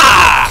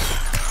that?!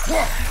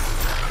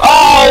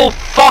 Oh,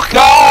 fuck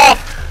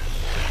off!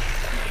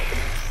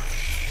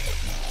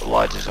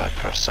 Why did I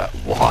press that?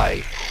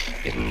 Why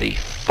in the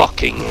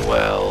fucking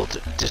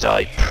world did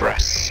I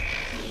press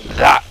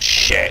that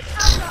shit?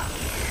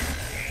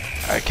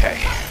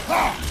 Okay.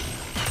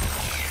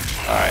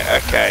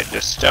 Alright, okay,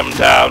 just jump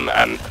down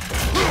and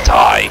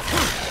die.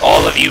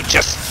 All of you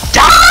just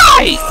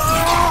die!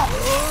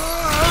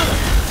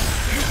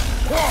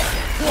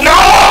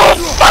 No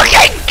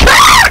fucking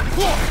crap!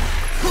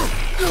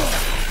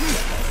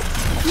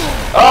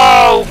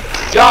 Oh,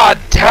 god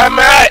damn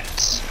it!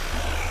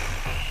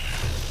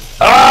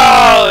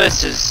 Oh,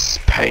 this is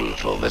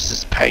painful, this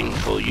is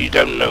painful. You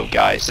don't know,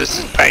 guys, this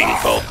is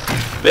painful.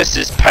 This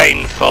is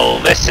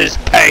painful, this is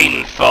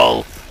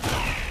painful.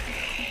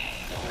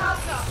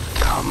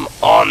 Come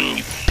on,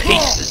 you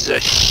pieces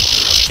of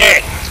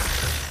shit!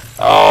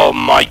 Oh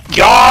my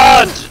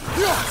god!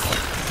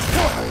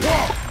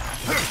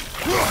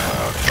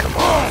 Oh, come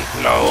on,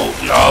 no,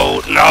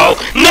 no, no,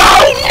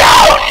 no,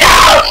 no,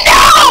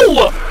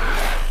 no, no!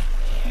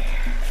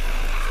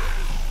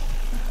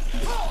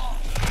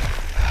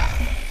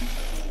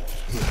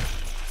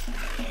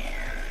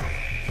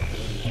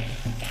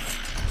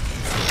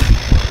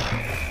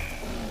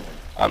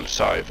 I'm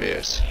sorry,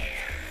 viewers.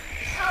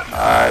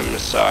 I'm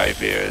sorry,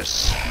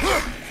 viewers.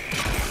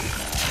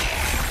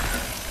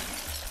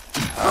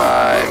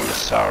 I'm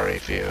sorry,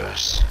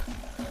 viewers.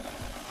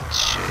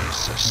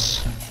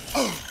 Jesus.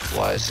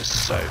 Why is this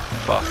so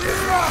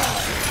fucking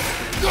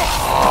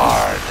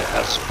hard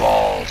as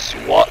balls?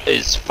 What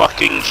is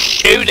fucking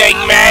shooting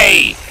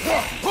me?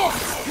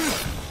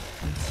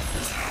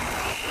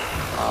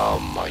 Oh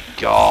my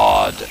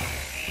god.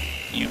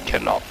 You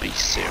cannot be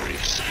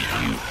serious.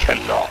 You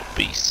cannot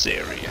be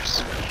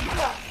serious.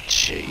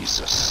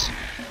 Jesus.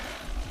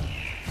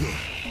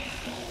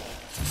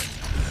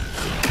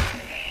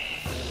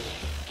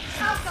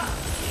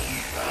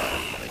 Oh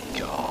my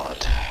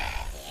god.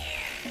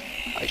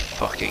 I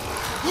fucking...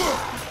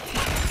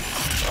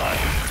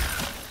 Right.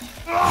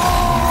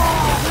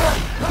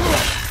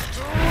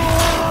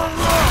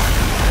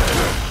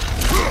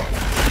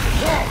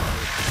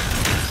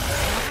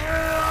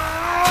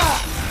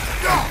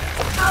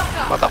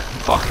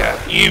 Motherfucker!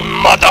 You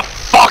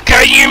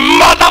motherfucker! You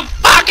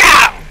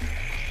motherfucker!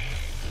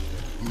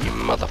 You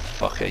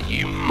motherfucker!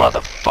 You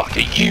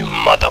motherfucker! You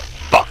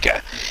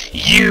motherfucker!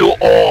 You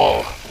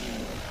all!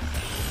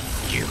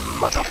 You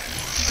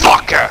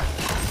motherfucker!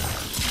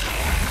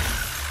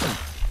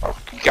 Oh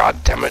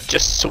god damn it!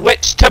 Just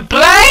switch to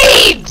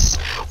blades!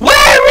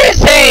 Where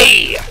is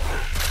he?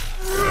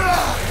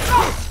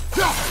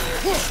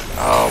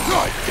 Oh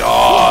my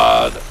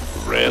god!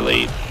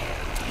 Really?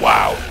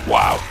 Wow!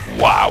 Wow!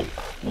 Wow!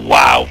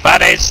 Wow!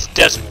 That is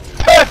just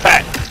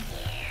perfect!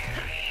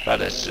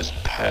 That is just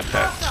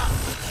perfect.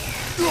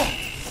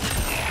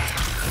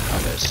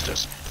 That is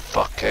just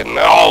fucking...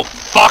 Oh,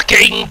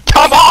 fucking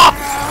come on!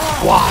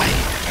 Why?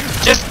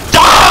 Just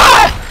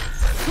die!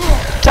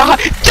 Die!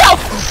 Don't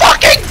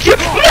fucking...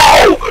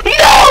 No!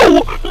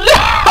 No!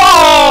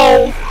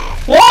 No!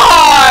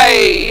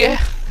 Why?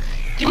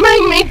 You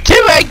made me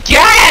do it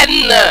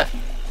again!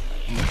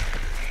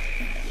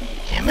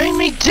 You made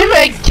me do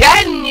it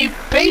again, you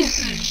piece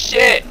of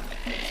shit!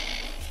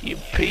 You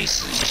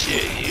piece of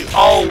shit, you...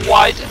 Oh,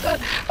 why did that...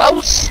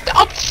 Oh,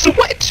 stop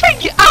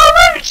switching your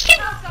arrows, you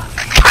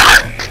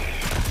cuck!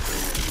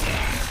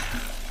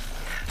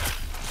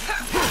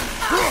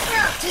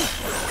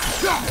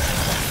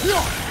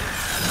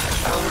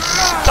 Oh,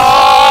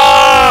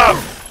 stop!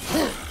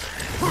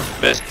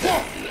 This...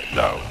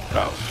 No,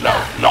 no,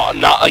 no,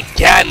 not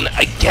again!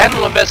 Again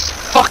with this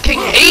fucking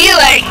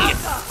healing!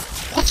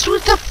 What's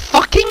with the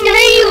fucking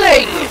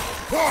healing?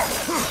 Oh,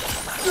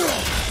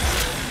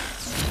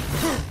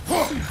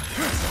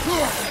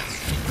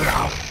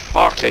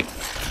 fucking...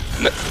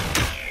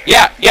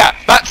 Yeah,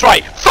 that's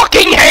right!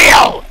 Fucking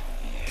hell!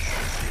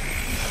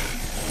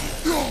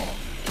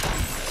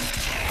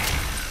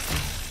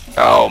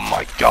 Oh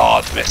my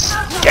god, this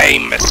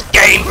game is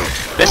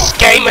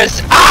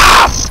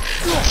ass!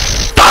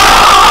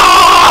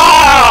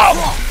 Stop!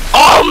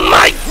 Oh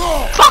my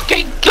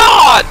fucking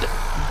god!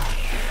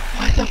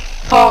 Why the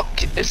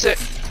fuck is it?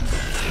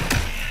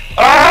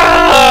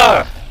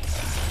 Ah!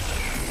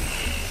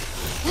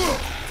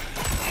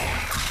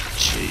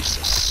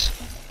 Jesus.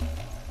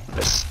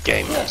 This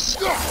game is...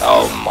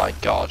 Oh my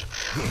god.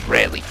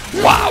 Really?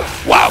 Wow,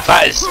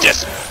 that is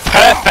just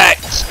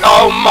perfect!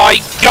 Oh my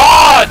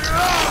god!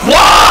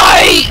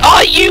 Why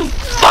are you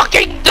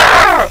fucking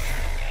there?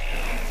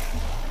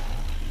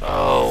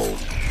 Oh.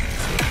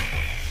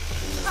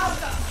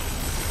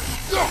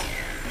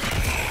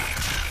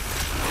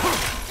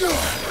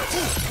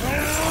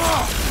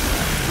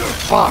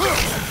 Fuck.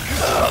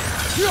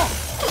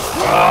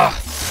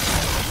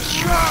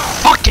 You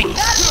fucking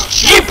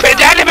stupid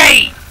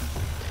enemy!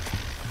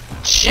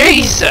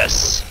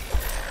 Jesus!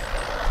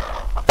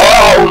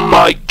 Oh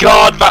my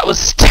god, that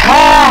was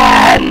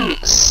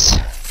tense!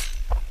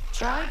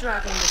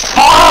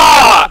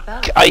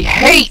 Fuck! I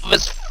hate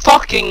this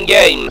fucking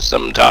game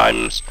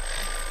sometimes.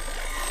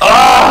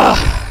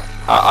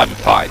 I'm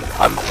fine,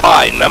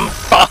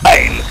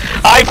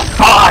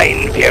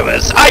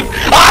 viewers. I'm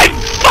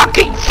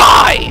fucking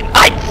fine!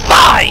 I'm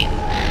fine!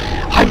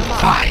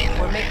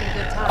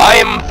 I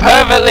am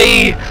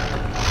perfectly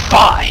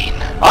fine.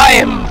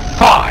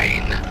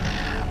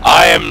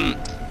 I am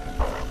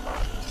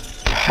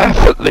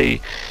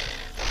perfectly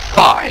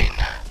fine.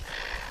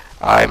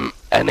 I'm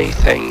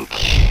anything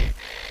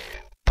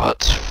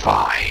but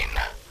fine.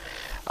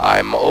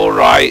 I'm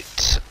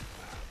alright.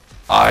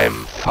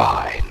 I'm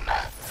fine.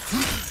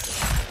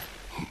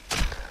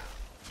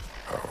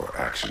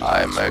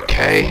 I'm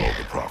okay.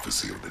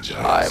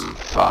 I'm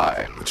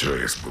fine.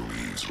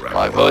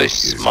 My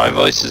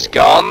voice is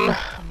gone,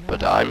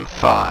 but I'm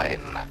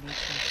fine.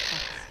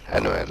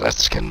 Anyway,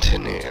 let's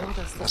continue.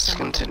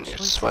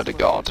 Swear to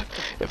God,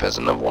 if there's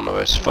another one of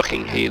those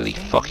fucking Healy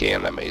fucking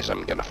enemies,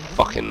 I'm gonna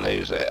fucking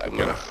lose it.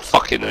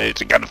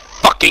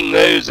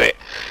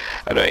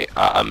 Anyway,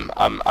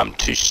 I'm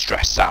too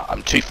stressed out.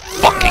 I'm too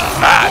fucking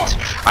mad.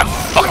 I'm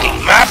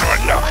fucking mad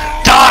right now.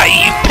 Die,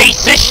 you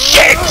piece of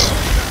shit!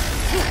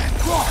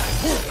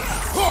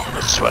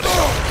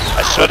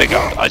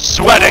 I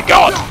swear to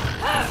God.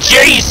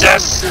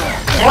 Jesus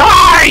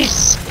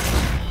Christ!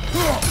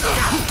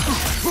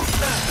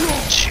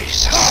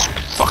 Jesus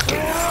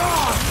fucking...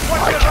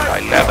 Why can I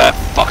never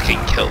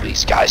fucking kill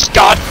these guys?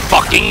 God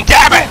fucking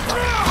damn it!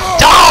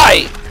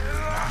 Die!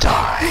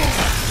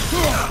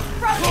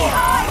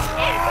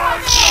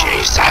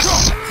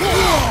 Jesus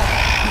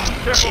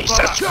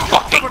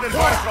fucking...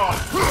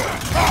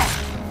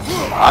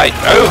 I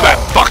know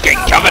they're fucking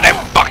covered in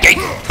fucking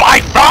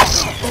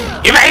bifrost!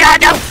 You think I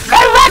don't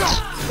know that?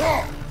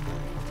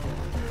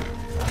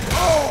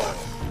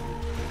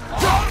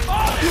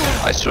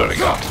 I swear to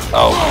God.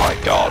 Oh my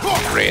God,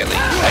 really?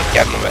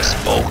 Again with this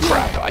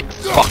bullcrap. I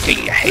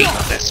fucking hate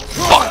this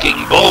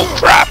fucking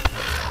bullcrap!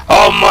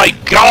 Oh my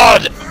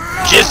God!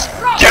 Just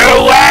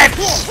do it!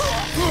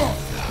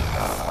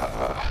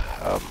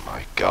 Oh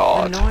my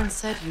God. The Norns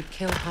said you'd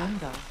kill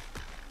Heimdall,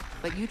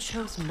 but you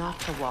chose not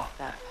to walk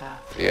that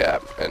path. Yeah,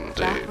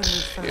 indeed.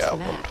 Yeah,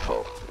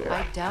 wonderful. Yeah.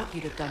 I doubt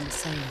you'd have done the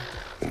same.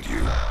 And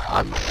you?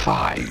 I'm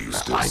fine,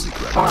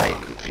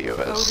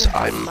 viewers.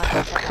 I'm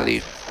perfectly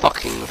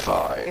fucking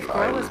fine.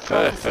 I'm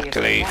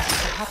perfectly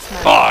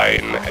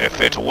fine if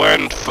it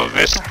weren't for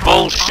this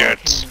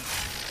bullshit.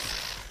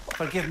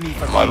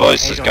 My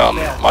voice is gone.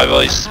 My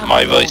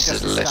voice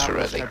is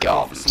literally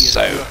gone.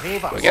 So,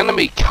 we're gonna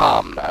be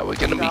calm now. We're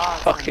gonna be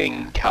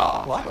fucking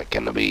calm. We're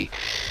gonna be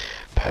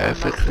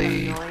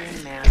perfectly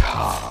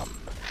calm.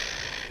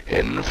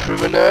 In through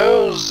the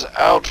nose,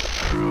 out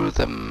through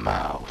the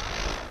mouth.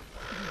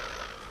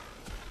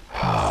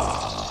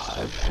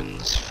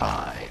 Everything's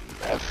fine.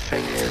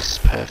 Everything is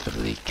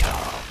perfectly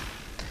calm.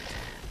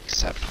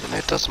 Except when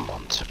it doesn't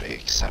want to be.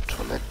 Except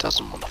when it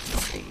doesn't want to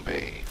fucking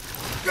be.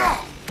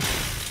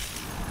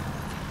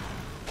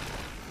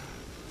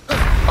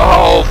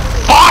 Oh,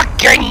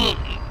 fucking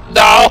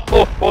no!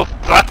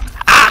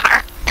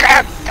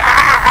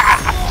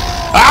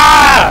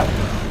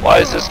 Why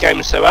is this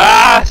game so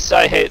ass?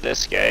 I hate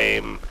this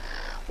game.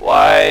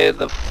 Why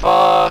the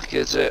fuck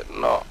is it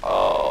not?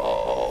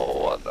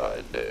 Oh, what do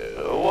I do?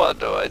 What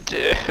do I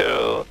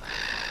do?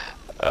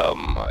 Oh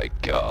my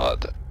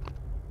God.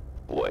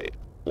 Wait,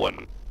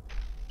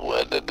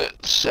 where did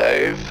it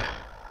save?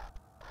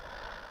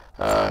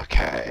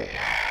 Okay.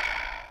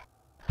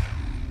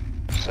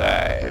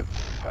 Save.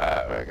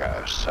 There we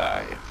go,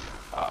 save.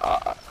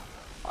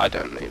 I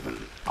don't even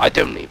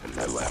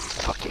know where I'm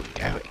fucking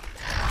going.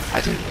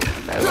 I don't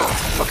even know where I'm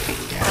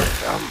fucking going.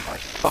 Oh my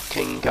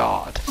fucking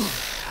God.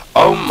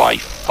 Oh my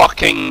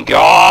fucking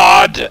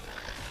God!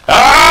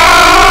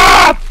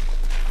 Ah!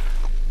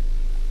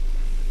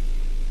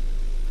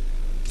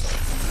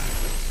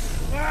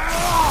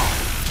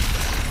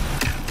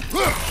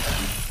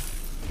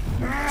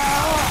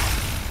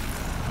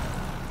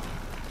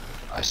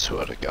 I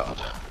swear to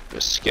God,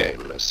 this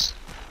game is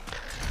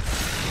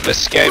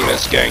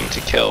going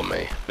to kill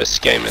me. This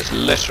game is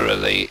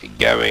literally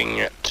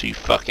going to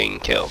fucking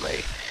kill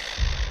me.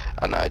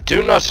 And I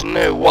do not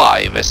know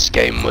why this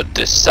game would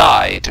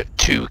decide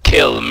to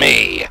kill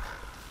me.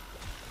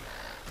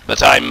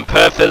 But I'm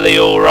perfectly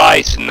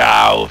alright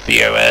now,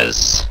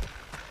 viewers.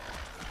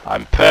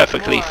 I'm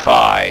perfectly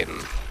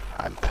fine.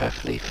 I'm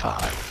perfectly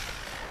fine.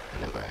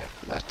 Anyway,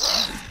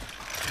 let's...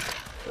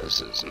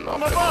 This is not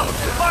gonna look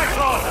good.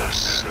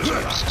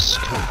 Jesus,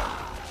 come on.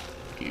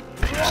 You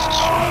piece of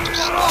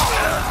shit.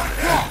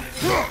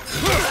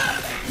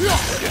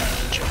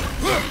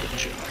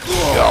 Just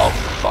oh,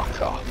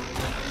 fuck off.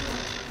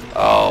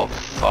 Oh,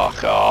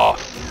 fuck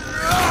off.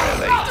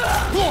 Really?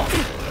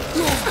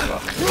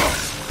 Fuck off.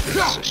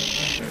 Piece of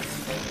shit.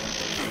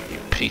 You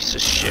piece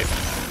of shit.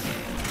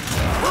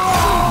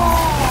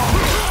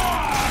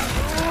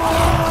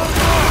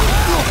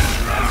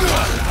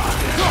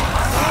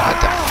 Why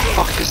the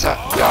fuck is that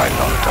guy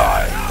not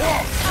dying?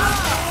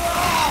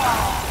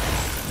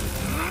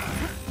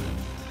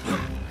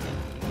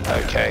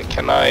 Okay,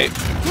 can I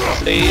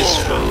please,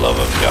 for the love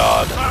of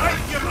God?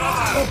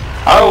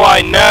 Oh,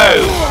 I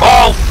know!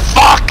 Oh,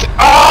 fuck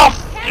off!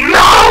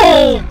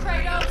 No!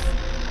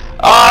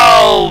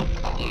 Oh!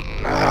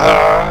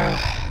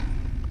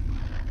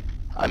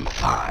 I'm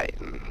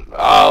fine.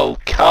 Oh,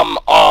 come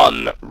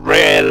on!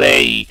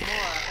 Really?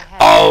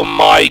 Oh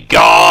my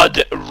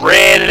God!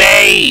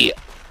 Really?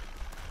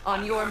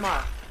 On your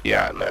mark.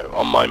 Yeah, no.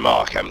 On my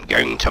mark, I'm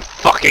going to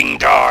fucking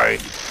die.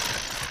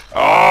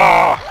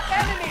 Oh!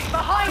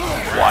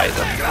 Why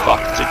the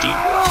fuck did you...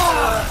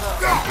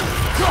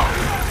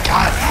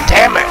 God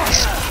damn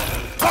it!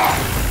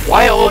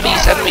 Why are all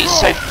these enemies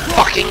so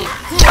fucking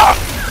tough?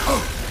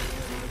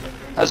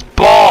 That's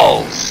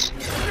balls!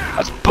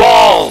 That's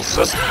balls!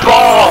 That's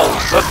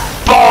balls!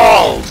 That's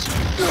balls!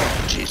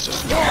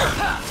 Jesus,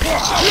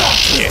 piece of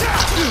shit!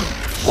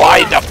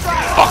 Why the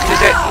fuck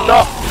is it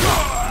not...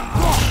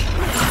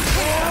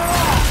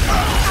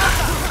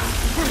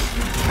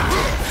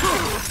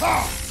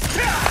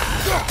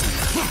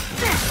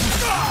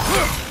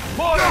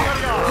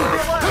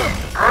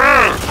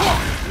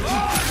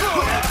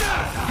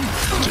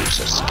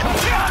 Jesus, come on.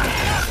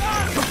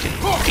 Fucking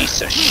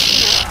piece of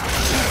shit.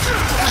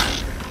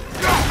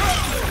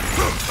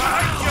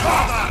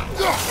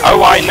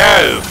 Oh, I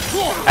know!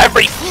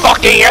 Every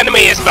fucking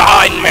enemy is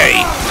behind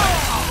me!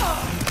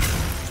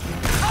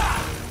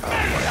 Oh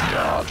my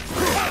God.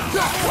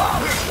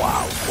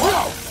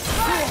 Wow.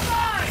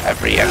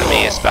 Every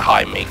enemy is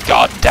behind me.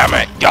 God damn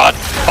it. God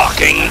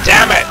fucking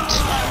damn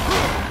it!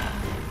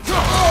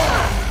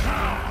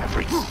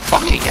 Every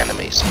fucking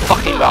enemy is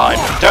fucking behind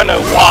me. Don't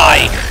know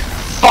why.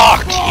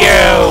 Fuck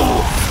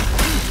you!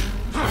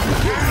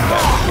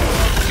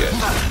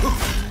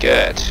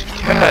 Good.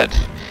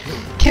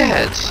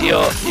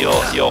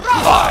 You're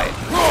fine.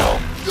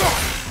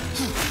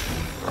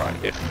 Right,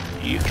 if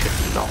you could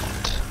not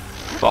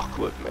fuck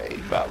with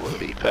me, that would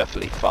be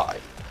perfectly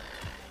fine.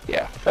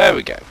 Yeah, there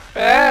we go.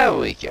 There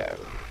we go.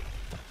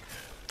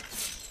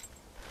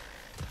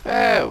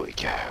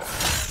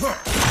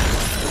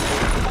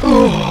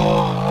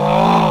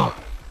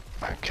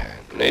 Okay,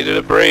 needed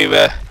a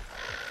breather.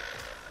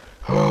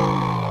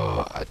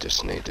 I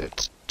just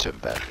needed to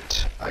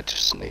vent.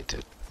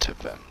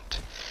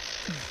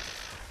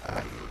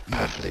 I'm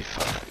perfectly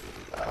fine.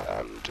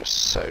 I'm just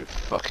so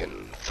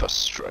fucking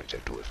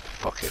frustrated with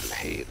fucking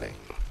healing.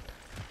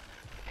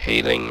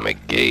 Healing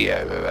McGee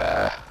over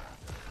there.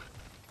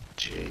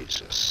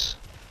 Jesus.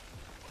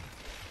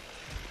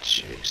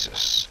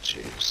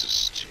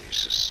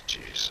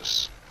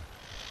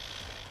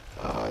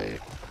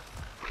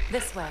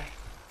 This way.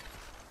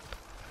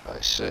 I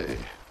see.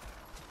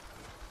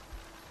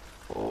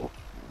 Oh,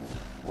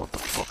 what the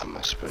fuck am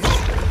I supposed to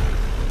do?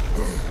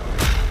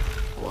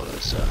 What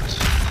is that?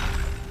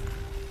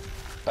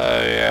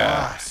 Oh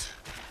yeah.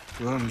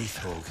 We're on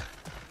Neathhog.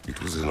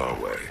 It was in our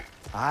way.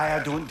 Aye,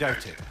 I don't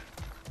doubt it.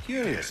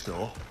 Curious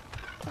though.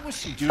 What was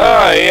she doing?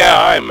 Oh yeah,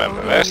 I remember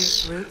Odin this.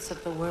 used roots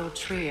of the world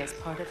tree as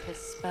part of his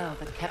spell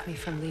that kept me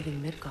from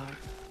leaving Midgard.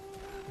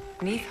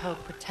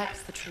 Neathhog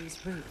protects the tree's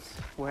roots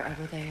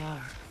wherever they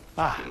are.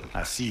 Ah,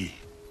 I see.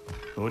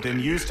 Odin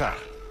used her.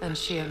 And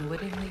she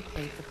unwittingly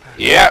paid the price.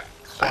 Yep.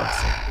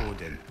 Classic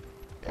Odin.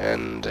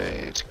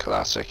 Indeed,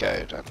 classic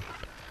Odin.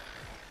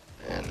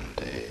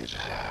 Indeed.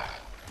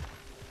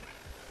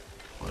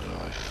 Where do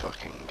I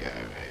fucking go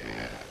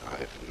here? I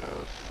have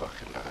no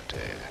fucking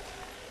idea.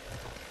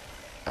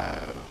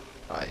 Oh,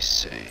 I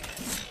see.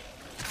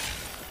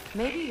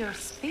 Maybe your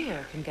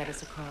spear can get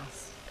us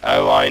across.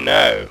 Oh, I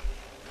know.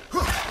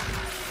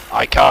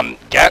 I can't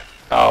get...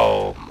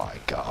 Oh my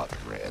God,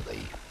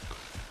 really?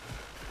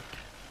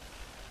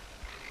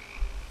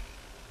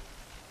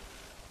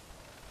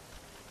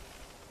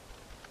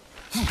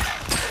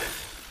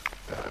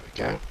 There we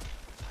go.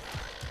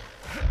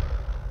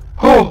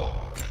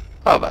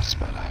 Oh, that's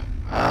better.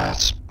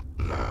 That's...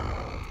 no.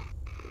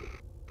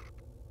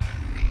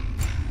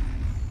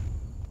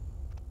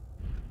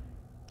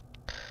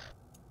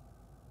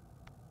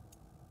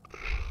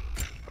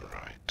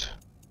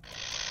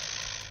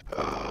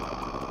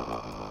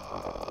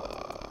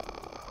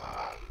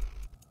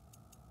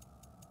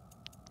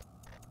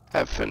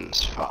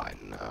 Everything's fine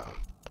now.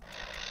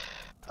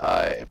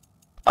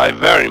 I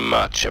very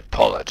much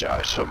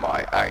apologize for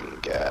my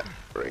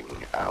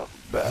angering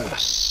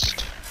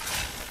outburst.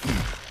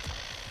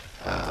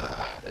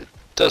 It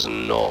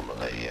doesn't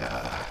normally,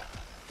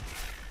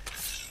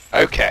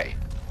 Okay.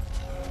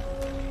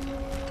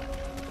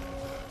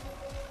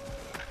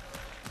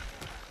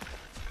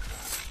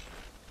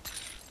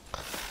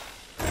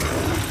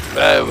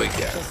 There we go.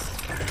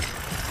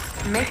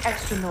 Just make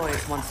extra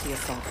noise once the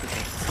assault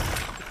begins.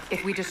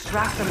 If we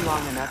distract them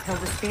long enough,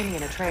 Hildesthini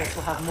and Atreus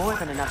will have more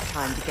than enough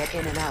time to get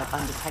in and out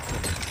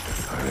undetected.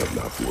 I am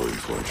not worried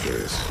for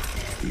Atreus.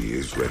 He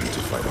is ready to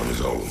fight on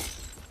his own.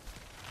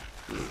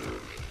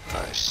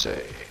 I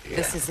see. Yeah.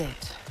 This is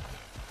it.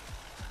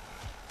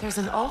 There's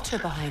an altar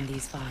behind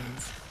these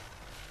vines.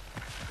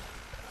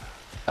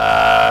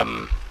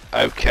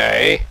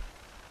 Okay.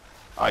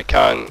 I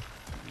can't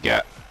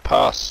get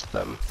past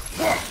them.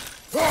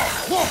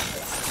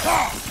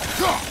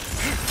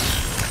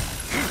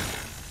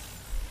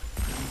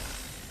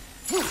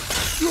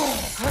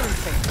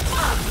 Perfect.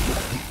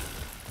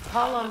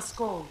 Call on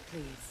Skoll,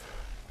 please.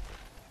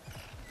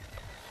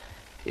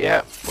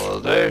 Yeah, will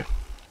do.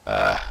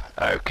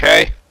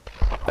 Okay.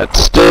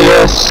 Let's do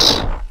this.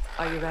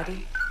 Are you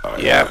ready?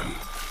 Yeah.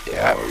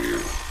 Yeah.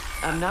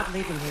 I'm not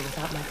leaving here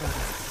without my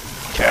brother.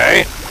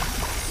 Okay.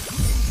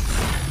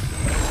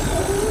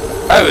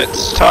 Oh,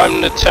 it's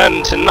time to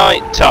turn to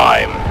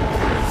nighttime.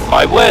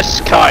 My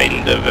worst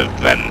kind of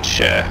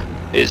adventure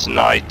is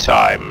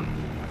nighttime.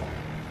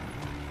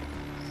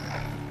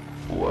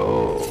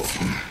 Whoa.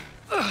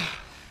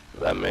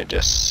 Let me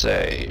just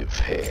save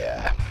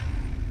here.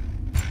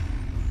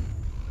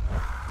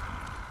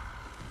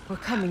 We're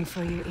coming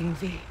for you,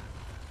 Ingvi.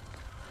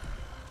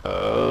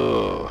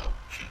 Oh.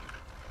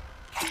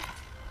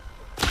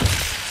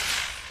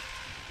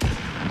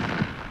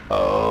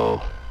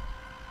 Oh.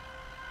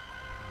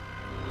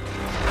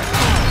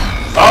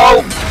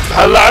 Oh!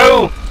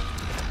 Hello!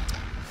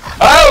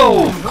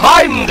 Oh!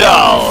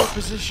 Heimdall!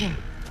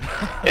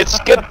 It's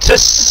good to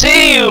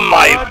see you,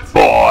 my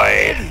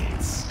boy!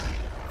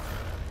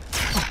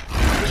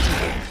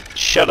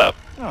 Shut up,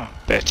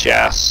 bitch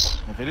ass.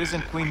 If it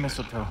isn't Queen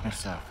Mistletoe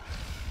herself.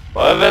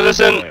 Well, if it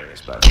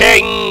isn't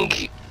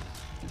King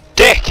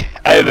Dick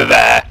over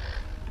there.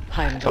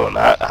 Come on,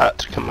 I had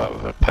to come up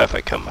with a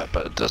perfect comeback,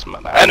 but it doesn't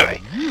matter.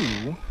 Anyway.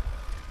 You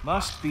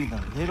must be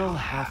the little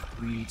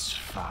half-breed's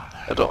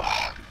father.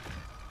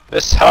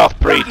 This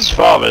half-breed's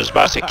father is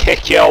about to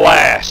kick your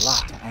ass. A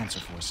lot to answer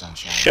for,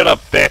 sunshine. Shut up,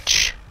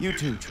 bitch. You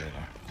too,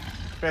 traitor.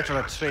 Better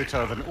a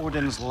traitor than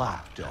Odin's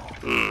lapdog.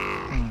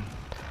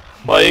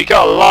 Well, you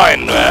got a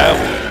line there.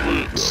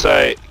 Wouldn't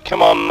say,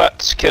 come on,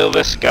 let's kill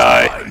this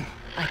guy.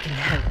 I can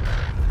help.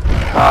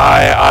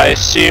 I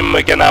assume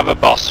we're gonna have a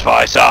boss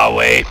fight, are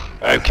we?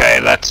 Okay,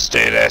 let's do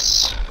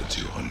this. The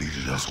two are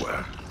needed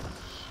elsewhere.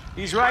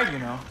 He's right, you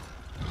know.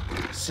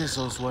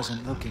 Sizzles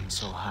wasn't looking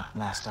so hot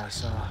last I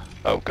saw.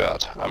 Oh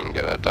god, I'm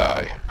gonna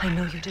die. I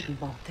know you didn't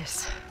want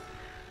this.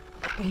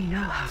 But we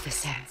know how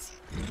this ends.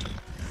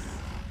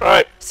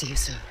 Right, See you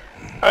soon.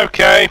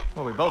 okay.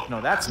 Well, we both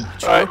know that's not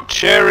true. Right,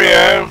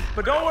 cheerio.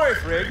 But don't worry,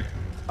 Frigg.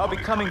 I'll be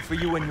coming for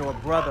you and your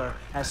brother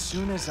as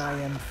soon as I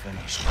am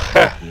finished.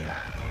 Here.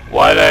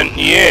 Why don't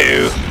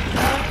you?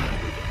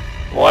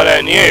 What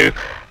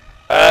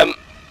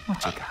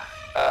you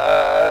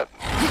got?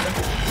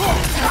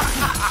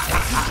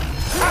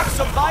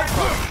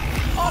 Survivor!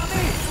 On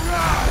me!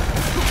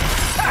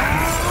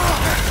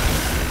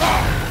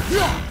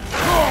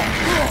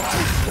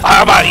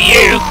 How about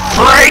you?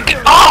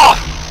 Frig off!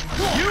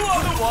 You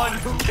are the one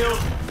who killed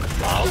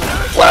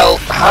Well,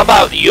 how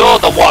about you're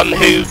the one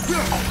who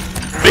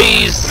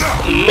bees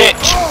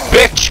niche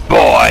bitch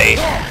boy?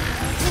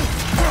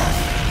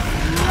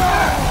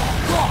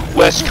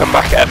 Worst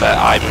comeback ever,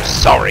 I'm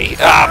sorry.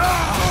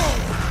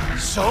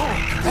 So?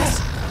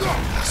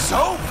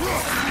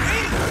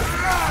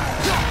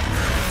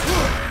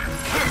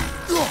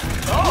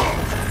 Oh,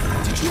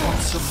 did you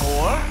want some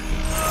more?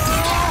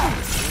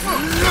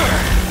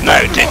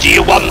 No, did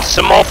you want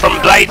some more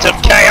from Blades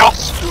of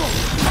Chaos?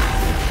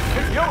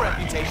 Your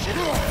reputation.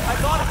 I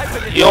thought I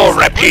would. Your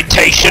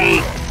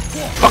reputation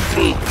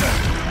fucking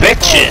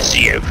bitches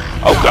you.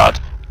 Oh god.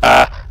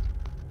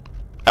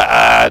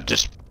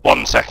 Just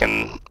 1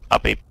 second. I'll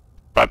be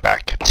right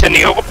back.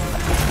 Continue.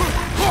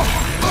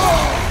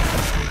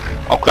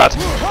 Oh god.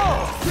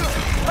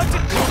 What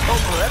did Coco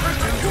forever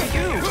do to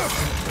you?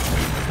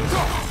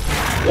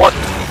 What?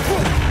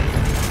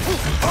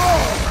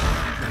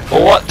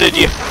 What did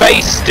your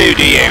face do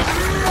to you?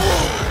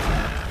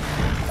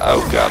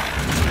 Oh god.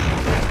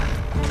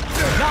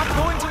 Not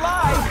going to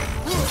lie.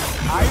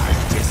 I'm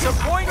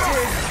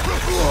disappointed.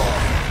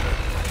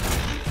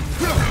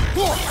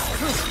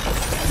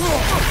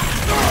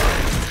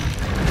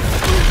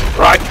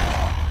 Right.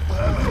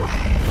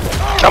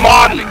 Come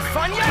on.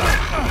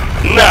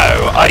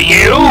 No, are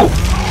you?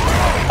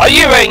 Are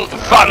you ain't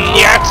fun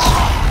yet?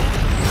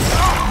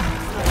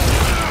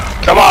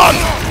 Come on.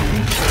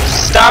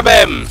 Stab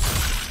him.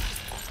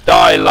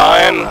 Die,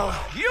 lion.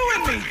 You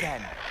and me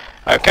then.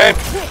 Okay.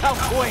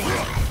 Outgoing.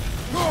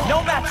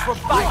 No match for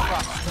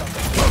Bifrost.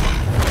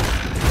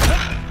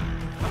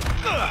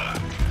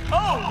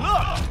 Oh,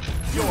 look!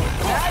 Your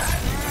best.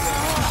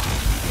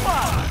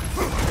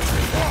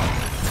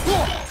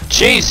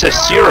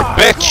 Jesus, you're a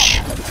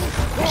bitch.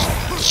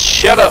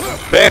 Shut up,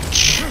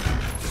 bitch.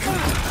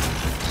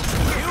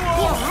 You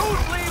are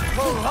rudely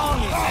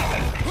prolonging.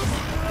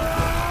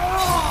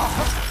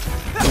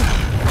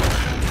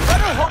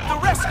 Better hope the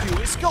rescue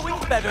is going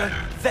better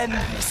than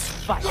this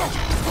fight.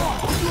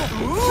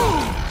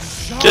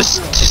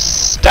 Just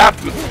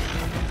stab me.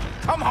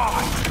 Come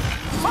on!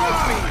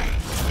 Fight me!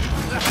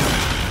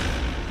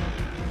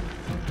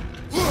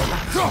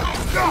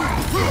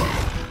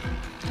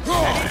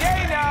 Any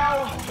day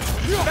now!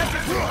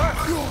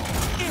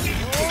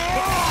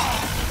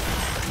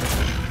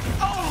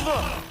 Oh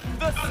look!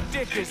 The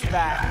stick is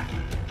back!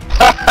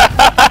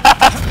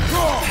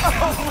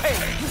 Oh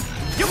wait!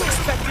 You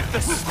expected the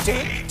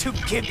stick to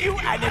give you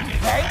an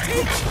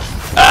advantage?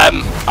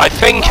 I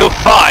think you'll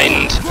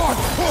find...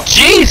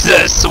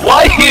 Jesus,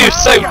 why are you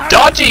so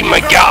dodgy, my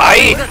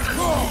guy?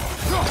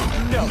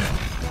 No.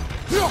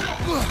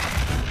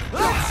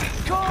 Let's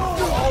go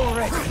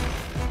already!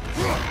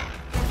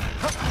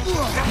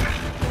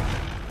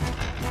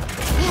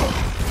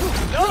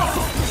 No!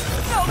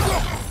 No!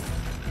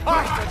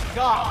 By the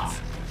gods!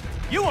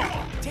 You are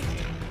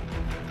ridiculous!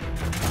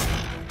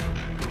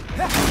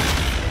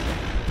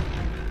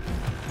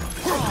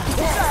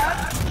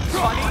 Sad,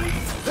 funny,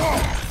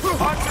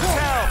 hard to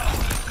tell.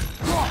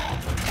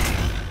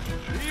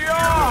 Yeah!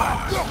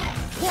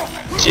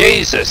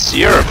 Jesus,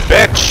 you're a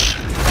bitch.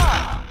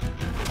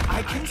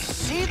 I can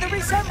see the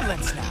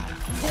resemblance now.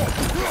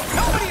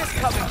 Nobody is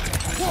coming to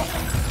help.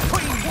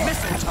 Queen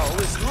Mistletoe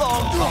is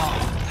long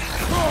gone.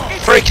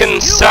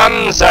 Freaking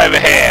sun's over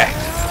here.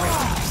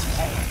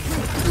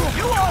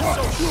 You are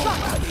so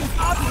shockingly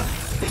obvious.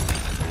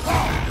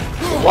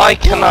 Why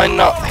can I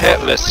not hit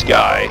this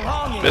guy?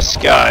 This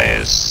guy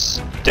is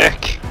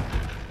dick.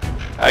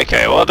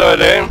 Okay, what do I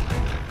do?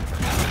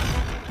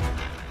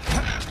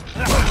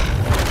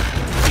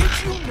 Did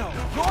you know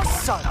your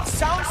son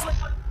sounds like...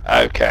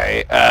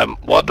 Okay,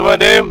 what do I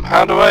do?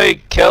 How do I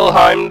kill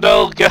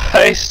Heimdall,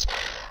 guys?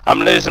 I'm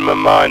losing my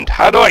mind.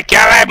 How do I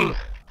kill him?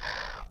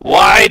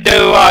 Why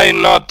do I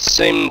not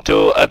seem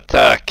to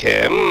attack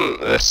him?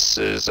 This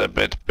is a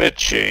bit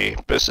bitchy.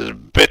 This is a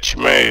bitch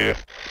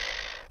move.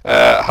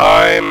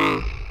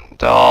 Heimdall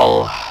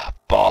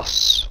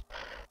boss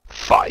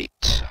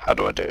fight. How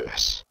do I do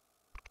this?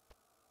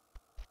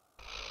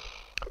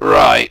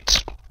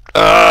 Right.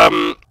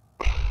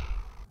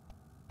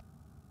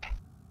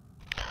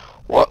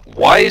 What?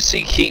 Why does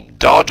he keep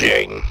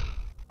dodging?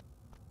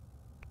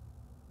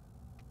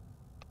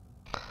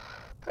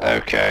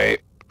 Okay.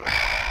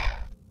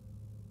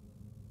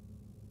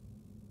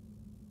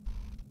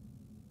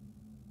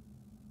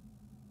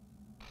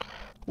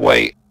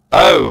 Wait.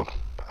 Oh.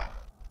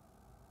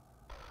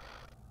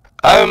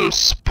 I'm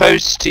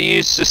supposed to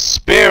use the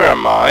spear,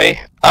 am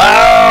I?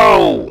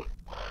 Oh!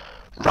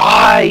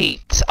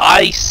 Right!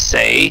 I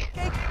see.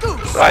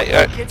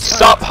 Right,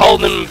 stop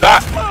holding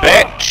back,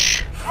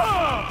 bitch!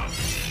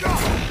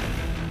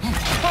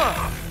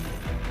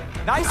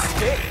 Nice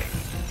stick.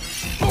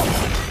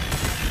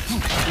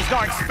 He's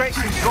not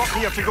expecting drop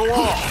here to go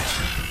off.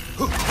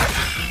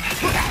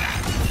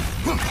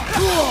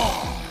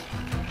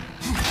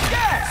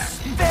 Yes!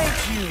 Thank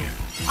you!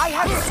 I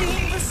have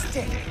seen the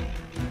stick.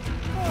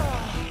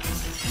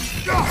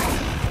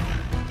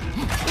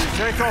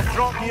 Take off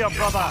drop here,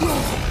 brother.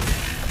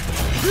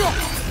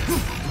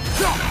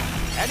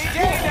 Any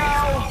day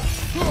now!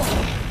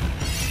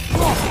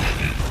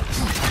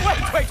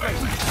 Wait!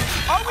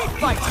 Are we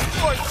fighting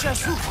or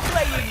just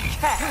playing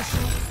catch?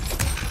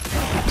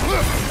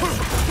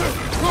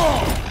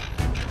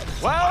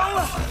 Well,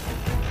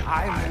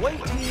 I'm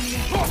waiting.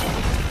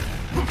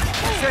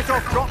 Set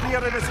off drop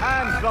here in his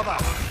hand, brother.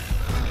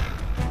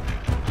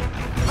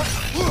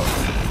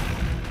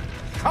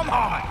 Come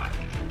on!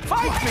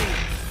 Fight me!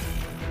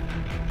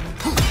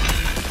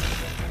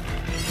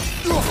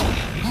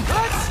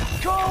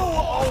 Let's go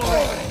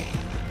already!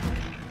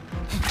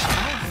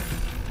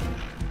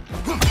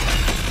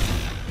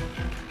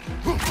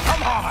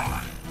 Come on!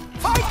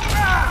 Fight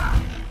now!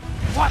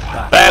 What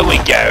the? There we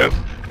go.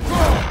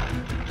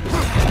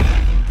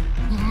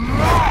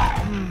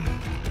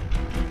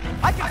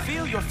 I can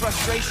feel your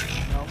frustration,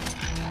 you know.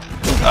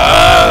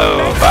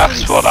 Oh,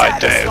 that's what I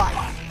do.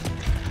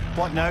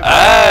 What now?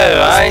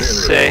 Oh, I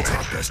see.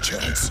 Best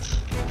chance.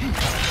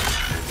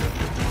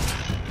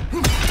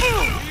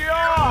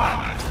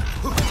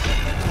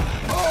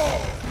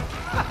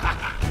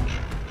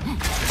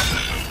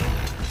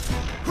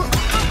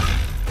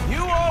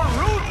 You are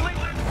rudely...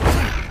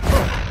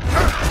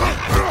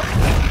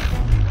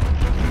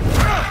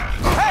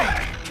 Hey,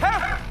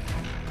 careful!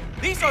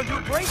 These are new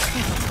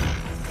bracelets.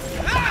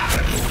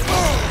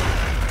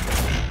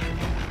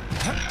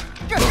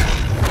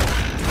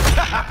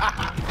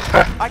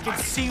 I can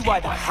see why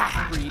the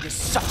half-breed is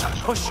such a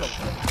pushover.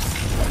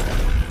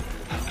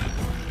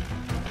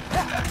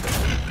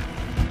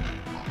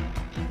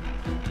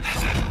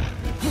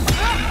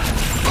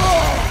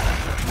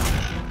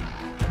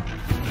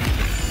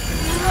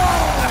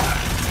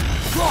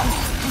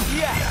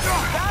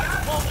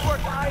 That won't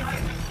work either.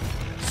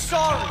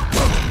 Sorry.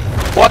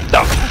 What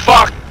the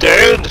fuck,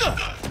 dude?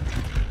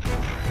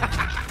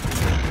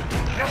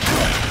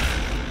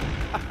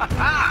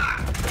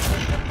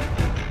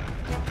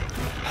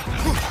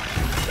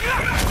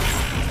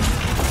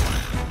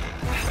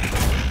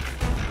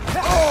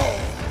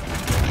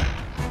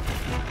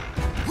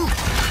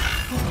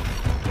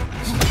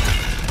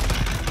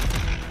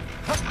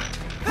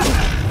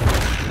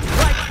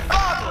 Like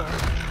father,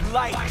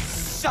 like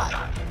son.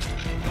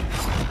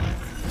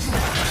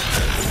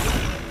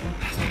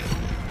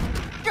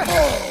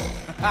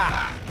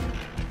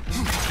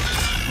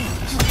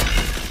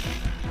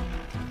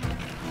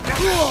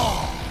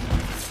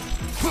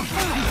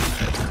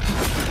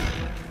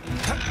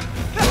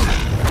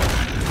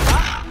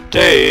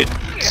 Dude,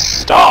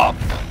 stop.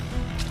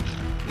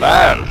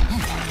 Man.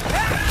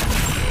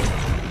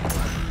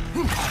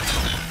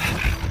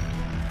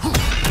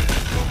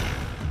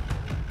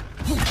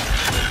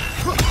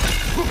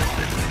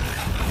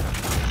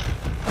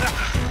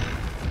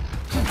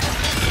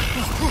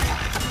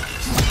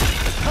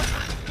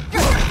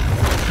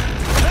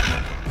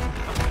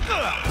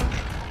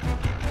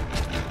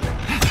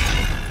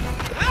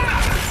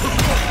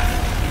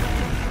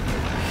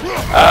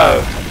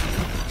 Oh.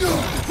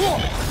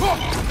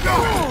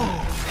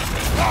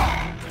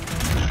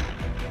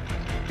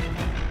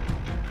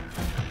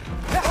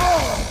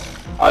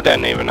 I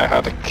don't even know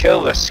how to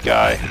kill this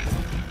guy.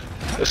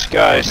 This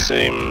guy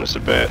seems a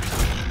bit...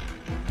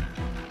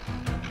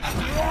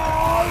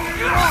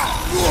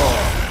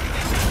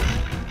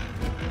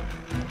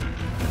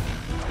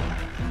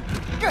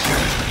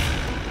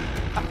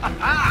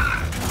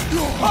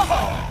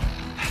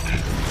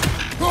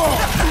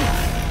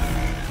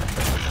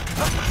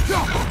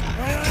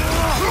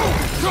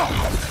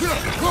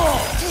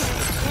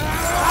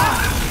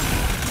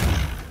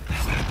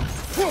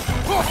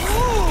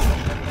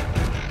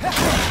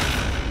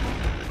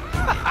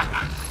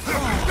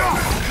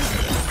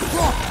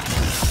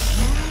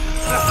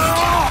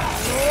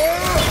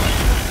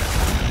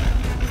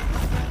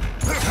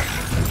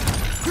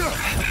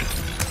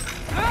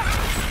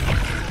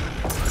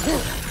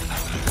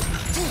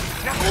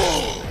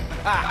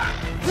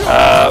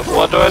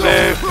 what do I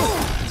do?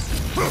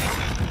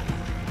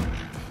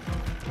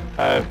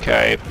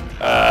 Okay,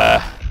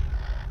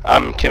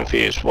 I'm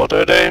confused. What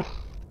do I do?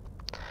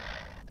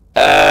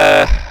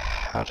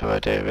 How do I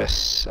do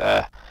this?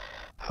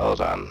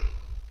 Hold on.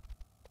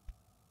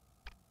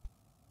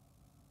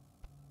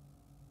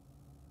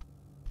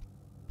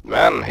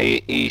 Man,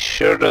 he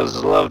sure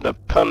does love to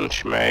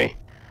punch me.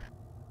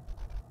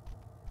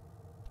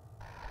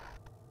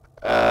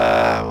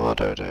 What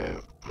do I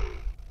do?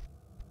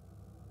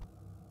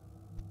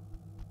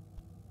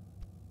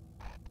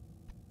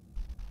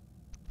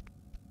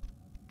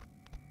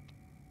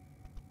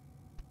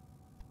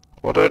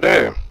 What do I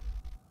do?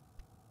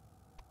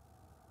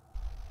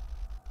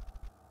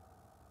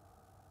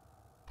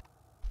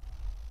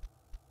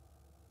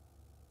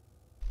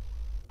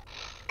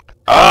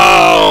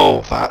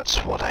 Oh,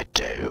 that's what I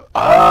do.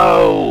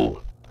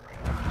 Oh!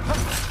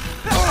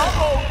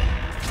 Uh-oh!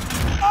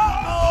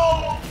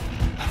 Uh-oh!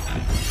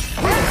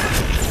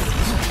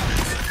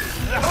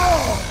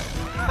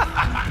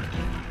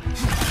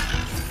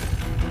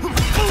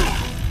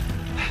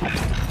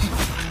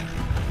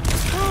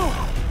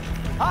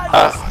 I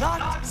was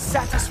not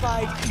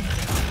satisfied.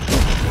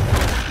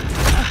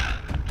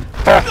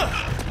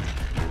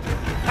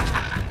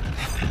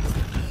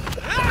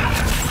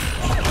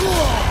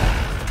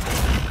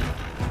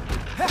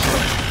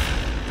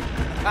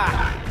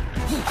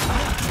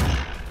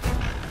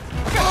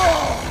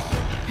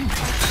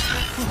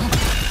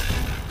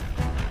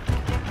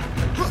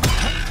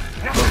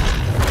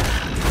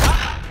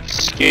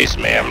 Excuse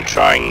me, I'm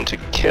trying to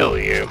kill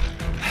you.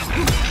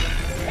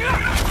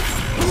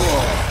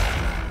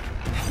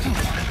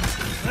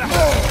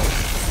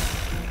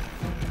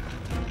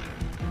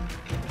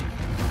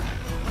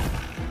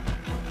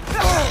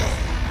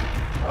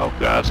 Oh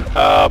god.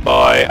 Oh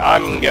boy,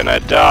 I'm gonna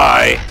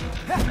die.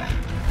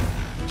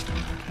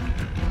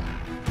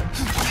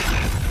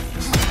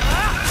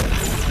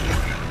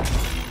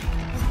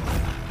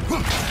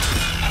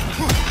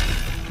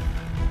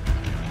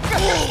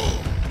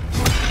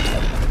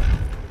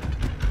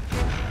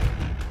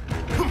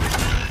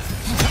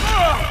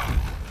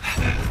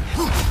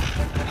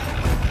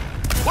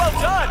 Well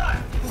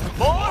done!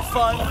 More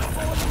fun!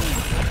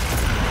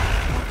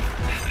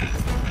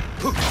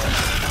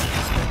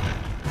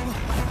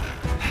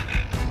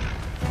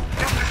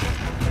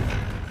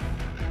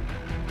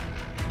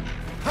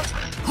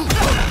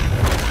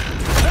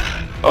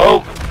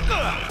 Oh!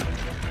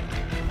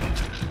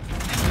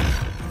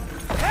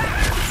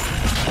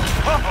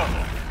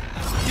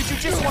 Did you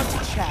just want to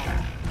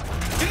chat?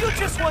 Do you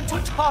just want to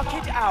talk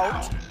it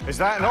out? Is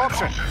that an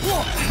option?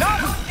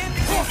 Not in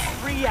this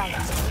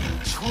reality,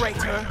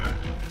 traitor!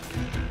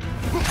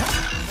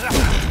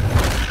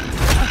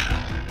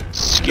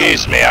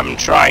 Excuse me, I'm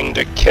trying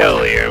to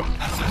kill you.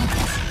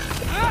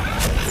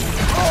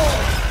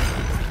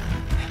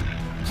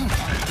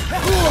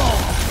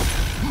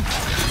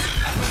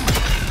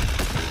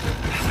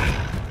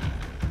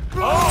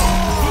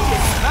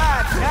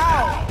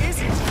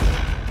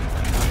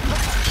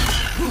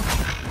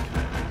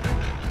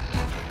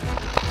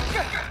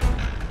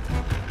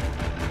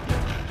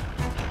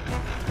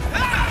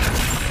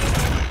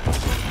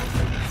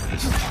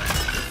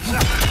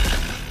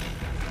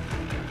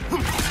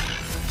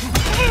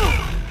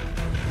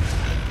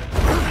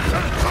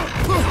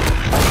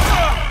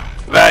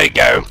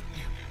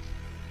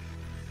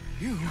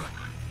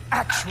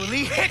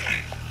 actually hit me!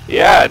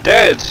 Yeah, it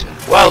did.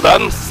 Well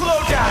done. Slow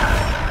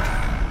down!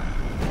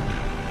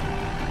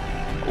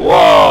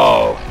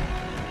 Whoa.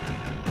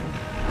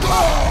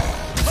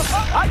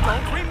 I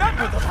don't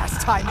remember the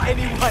last time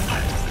anyone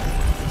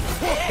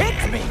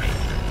hit me!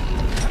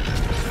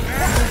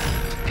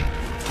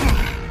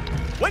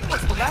 When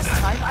was the last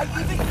time I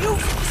even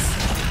used this?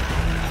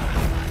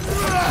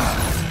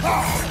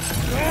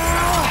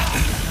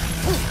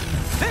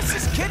 This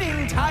is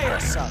getting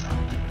tiresome.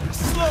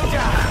 Slow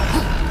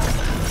down!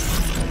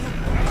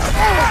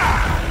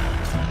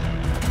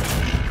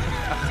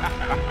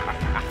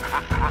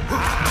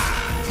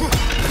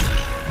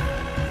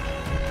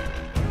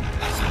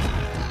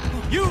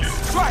 You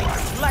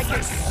strike like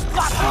a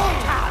sloppy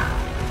cow!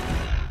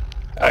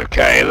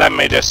 Okay, let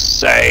me just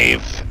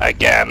save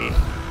again.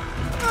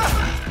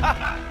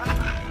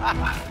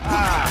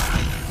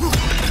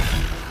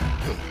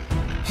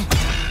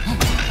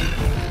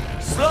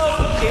 Slow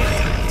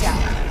it down.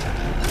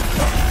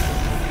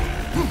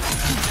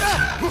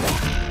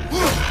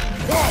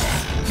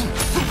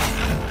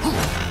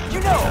 You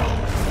know,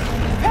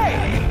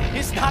 pain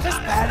is not as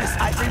bad as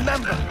I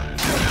remember.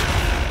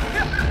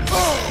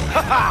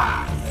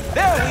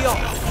 There we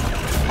are.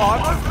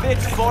 Armor fit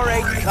for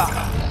a cop.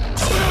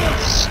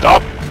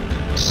 Stop.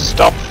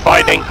 Stop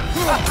fighting.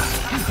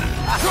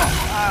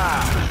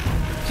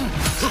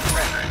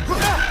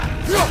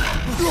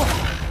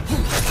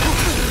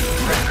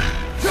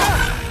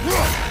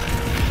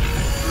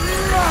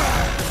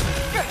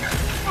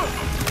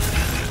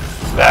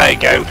 There you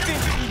go.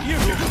 You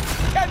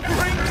can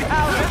bring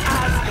down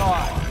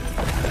Asgard.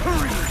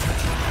 Hurry.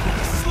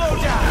 Slow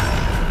down.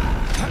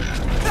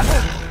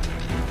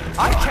 I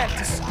can't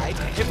decide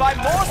if I'm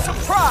more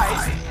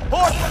surprised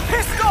or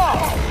pissed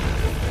off.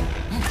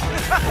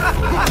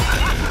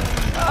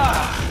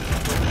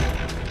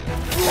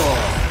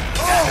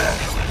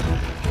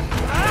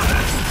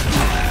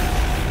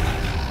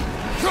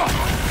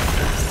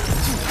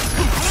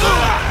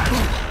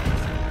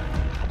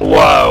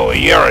 Whoa,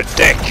 you're a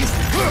dick.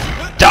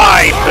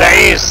 Die,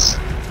 please.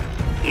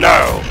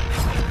 No.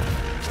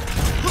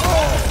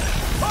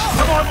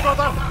 Come on,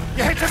 brother!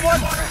 You hit him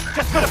once!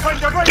 Just gotta find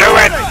the right Do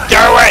it.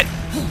 Do it.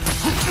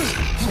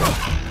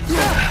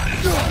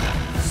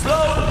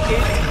 Slow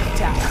it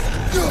down.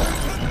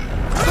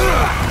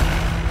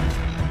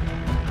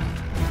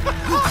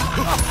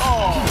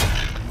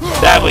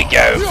 There we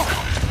go.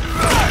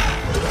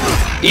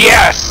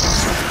 Yes.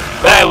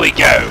 There we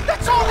go.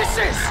 That's all this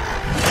is.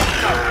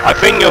 I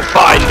think you'll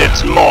find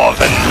it's more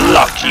than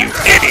luck, you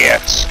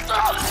idiot.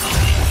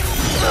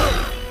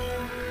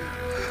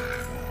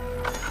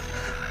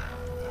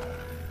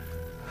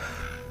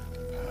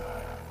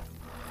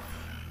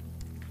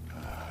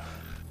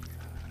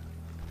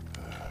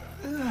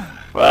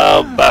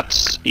 Well,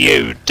 that's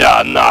you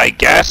done, I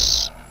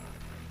guess.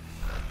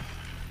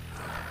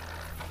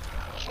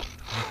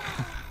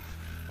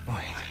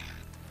 Wait.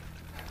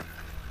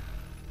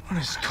 What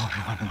is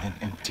going on in that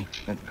empty...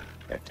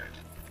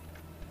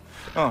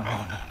 Oh,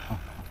 no.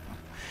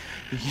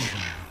 You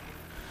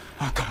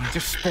are going to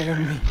spare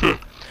me.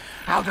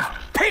 Out of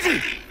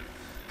pity!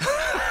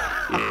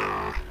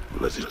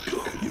 Let it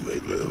go, you may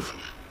live.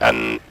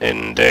 And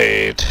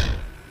indeed.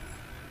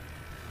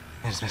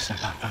 Is this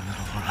about the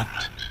little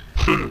runt?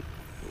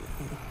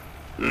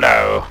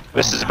 No,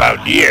 this is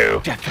about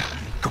you.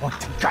 Definitely going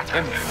to gut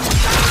him.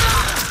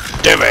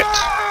 Do it.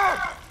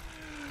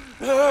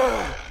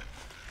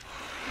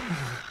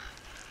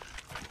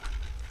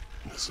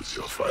 This is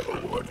your final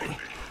warning.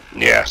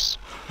 Yes.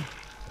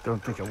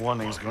 Don't think a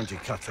warning's going to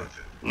cut it.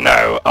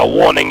 No, a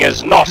warning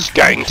is not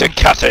going to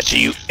cut it,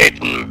 you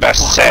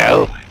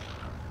imbecile.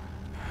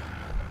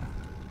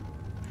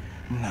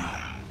 No.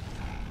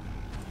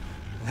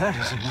 That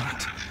is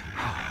not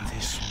how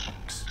this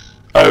works.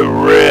 Oh,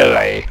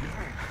 really?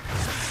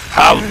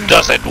 How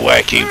does it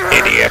work, you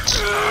idiot?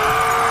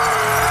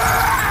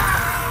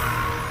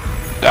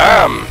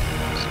 Damn.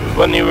 This is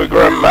when you were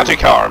growing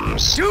magic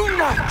arms. Do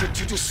not get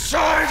to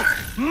decide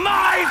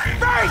my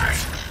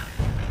fate!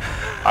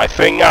 I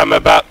think I'm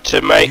about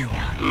to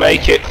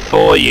make it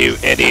for you,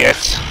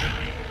 idiot.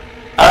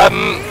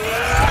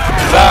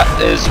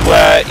 That is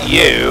where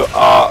you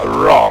are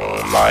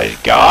wrong, my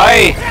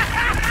guy.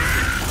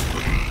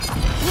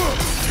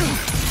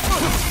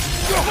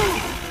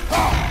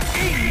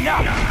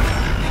 Enough!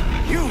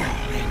 You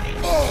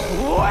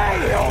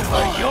way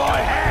over your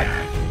head!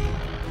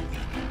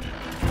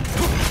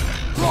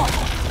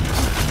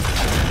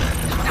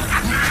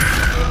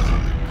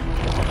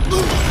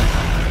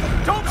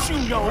 Don't you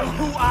know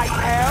who I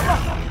am?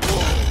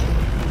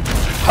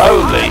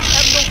 Holy I am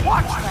the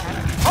Watchman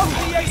of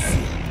the AC,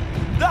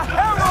 the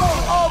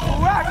Herald of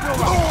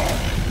Ragnarok!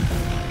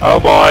 Oh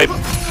boy.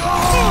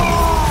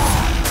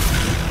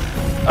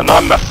 And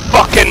I'm the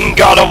fucking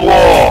God of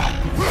War.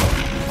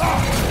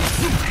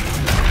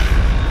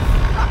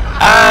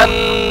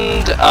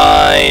 And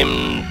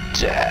I'm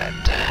dead.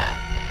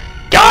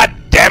 God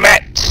damn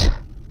it!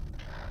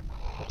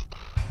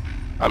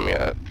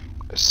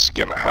 It's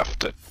gonna have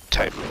to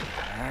take me.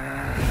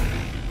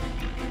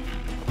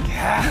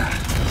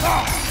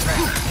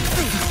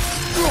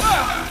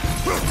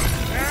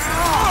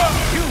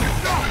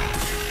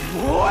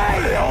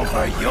 Way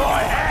over your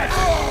head!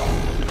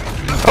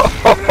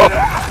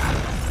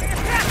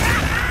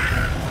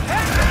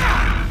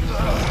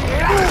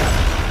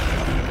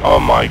 Oh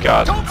my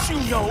god. Don't you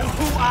know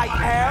who I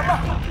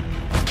am?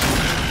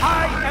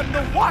 I am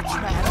the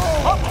Watchman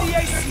of the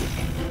AC,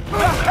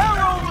 the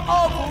Herald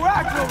of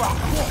Ragnarok!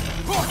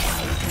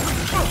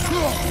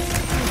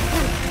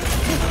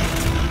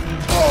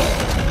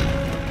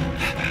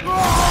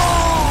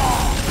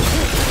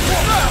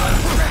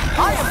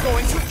 I am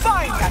going to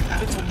find that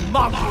little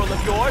mongrel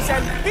of yours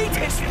and beat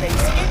his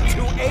face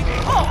into a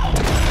pulp!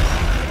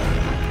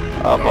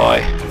 Oh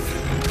boy.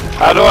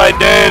 How do I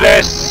do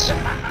this?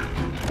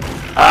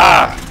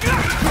 Ah!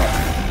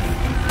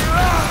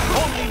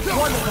 Only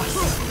one of us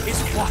is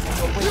walking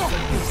away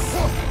from this.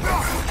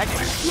 And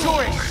it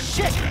sure as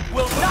shit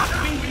will not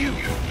be you!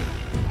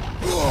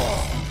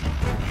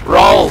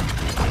 Roll!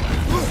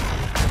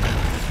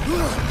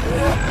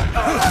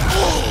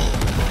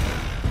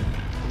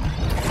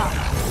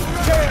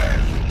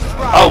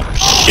 Oh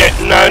shit,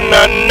 no,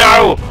 no,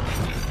 no!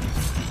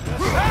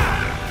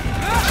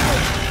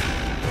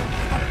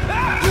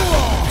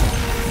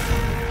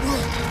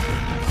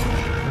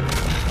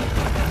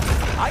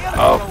 I am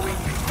Oh. growing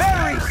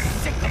very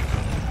sick of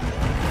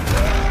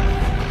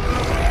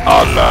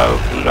Oh no,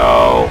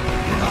 no.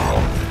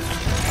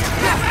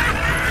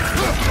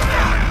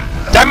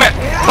 Damn it!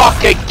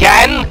 Fuck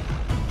again!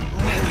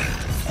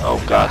 Oh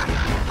god.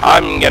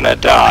 I'm gonna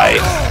die.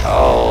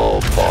 Oh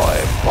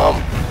boy.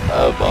 Mom.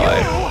 Oh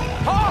boy.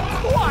 are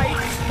quite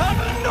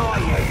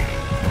annoying!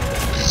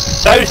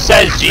 So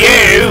says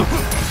you!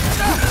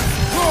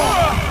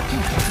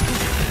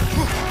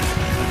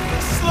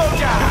 Slow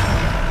down!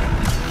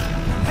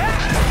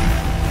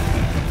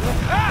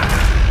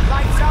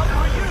 Lights out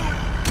for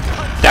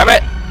you! Damn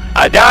it!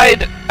 I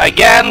died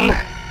again!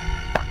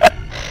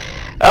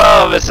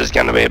 Oh, this is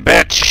gonna be a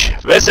bitch!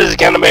 This is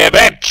gonna be a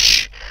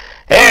bitch!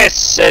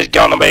 This is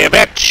gonna be a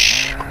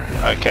bitch!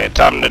 Okay,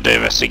 time to do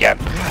this again.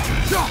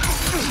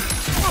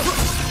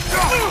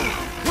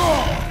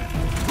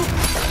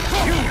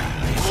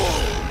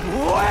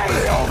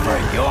 Way over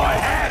your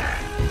head!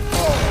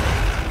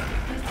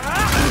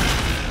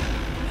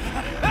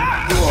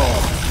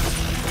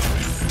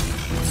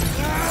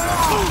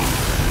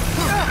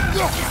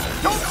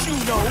 Don't you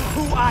know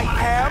who I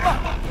am?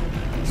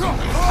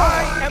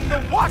 I am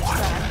the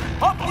Watchman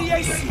of the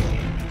AC,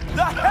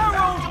 the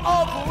Herald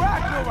of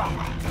Ragnarok!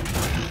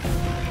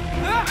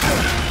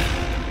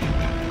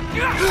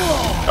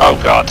 Oh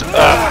god.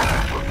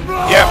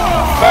 Yep,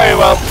 very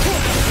well.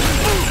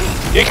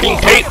 You can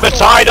keep the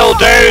title,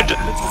 dude!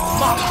 Little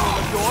mongrel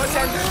of yours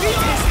and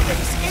beat his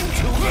face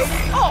into a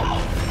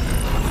pulp!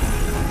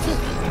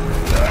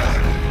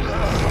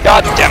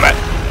 God damn it!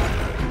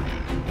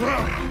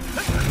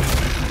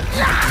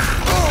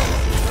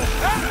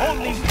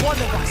 Only one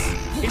of us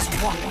is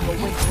walking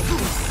away from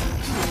this.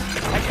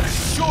 And it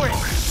sure as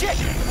shit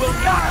will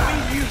not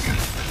be you!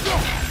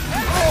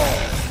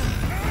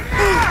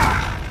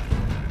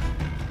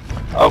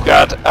 Oh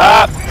god.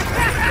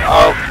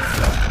 Oh.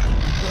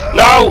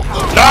 No!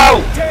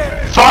 No!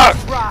 Fuck!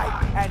 Try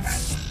and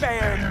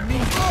spare me!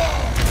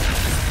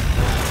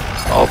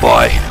 Oh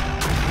boy.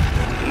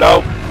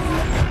 Nope.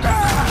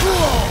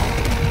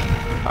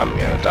 I'm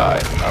gonna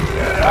die. I'm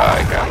gonna die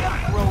again.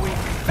 Growing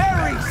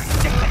very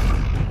sick.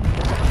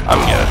 I'm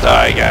gonna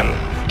die again.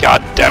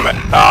 God damn it.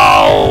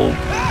 Oh.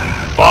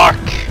 Fuck.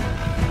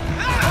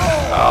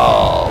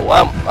 Oh,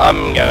 well,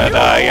 I'm gonna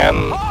die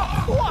again.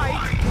 Quite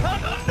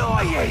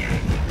annoying!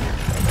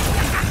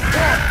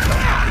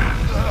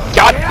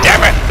 God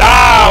damn it.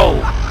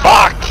 No!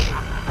 Fuck.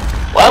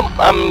 Well,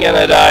 I'm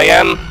gonna die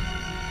again.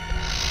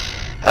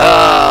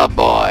 Oh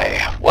boy.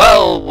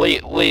 Well,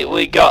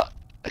 we got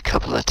a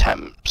couple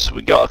attempts.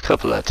 We got a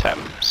couple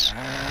attempts.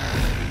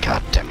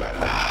 God damn it.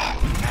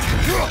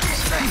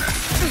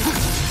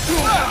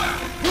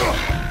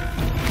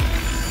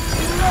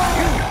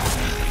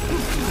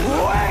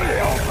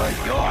 Way over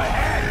your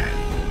head!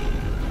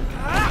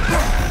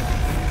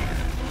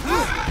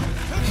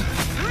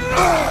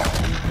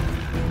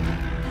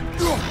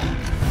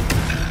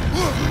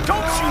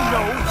 Don't you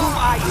know who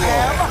I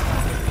am?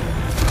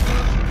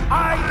 I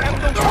am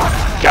the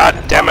Watchman, God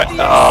damn it.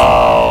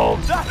 Oh.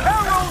 the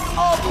Herald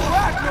of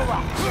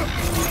Ragnarok!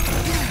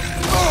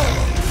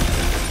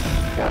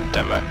 God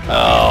damn it.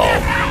 Oh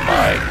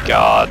my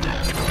god.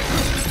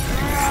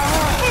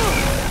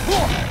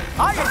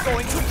 I am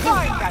going to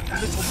find that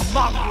little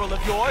mongrel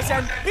of yours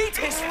and beat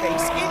his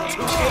face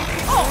into a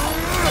pulp!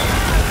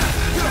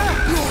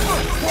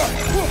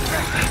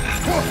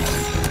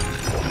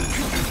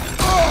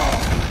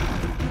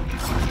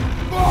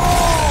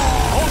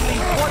 Only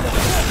one of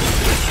us.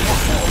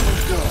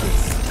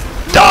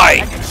 Die!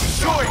 And it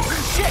sure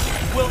as shit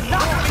will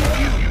not be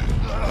you!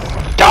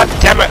 God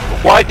damn it.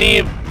 Why do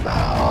you...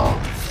 Oh.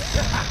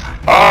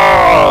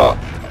 Oh.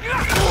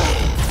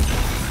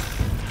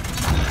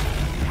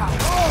 How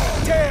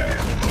dare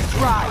you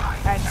try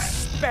and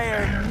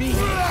spare me!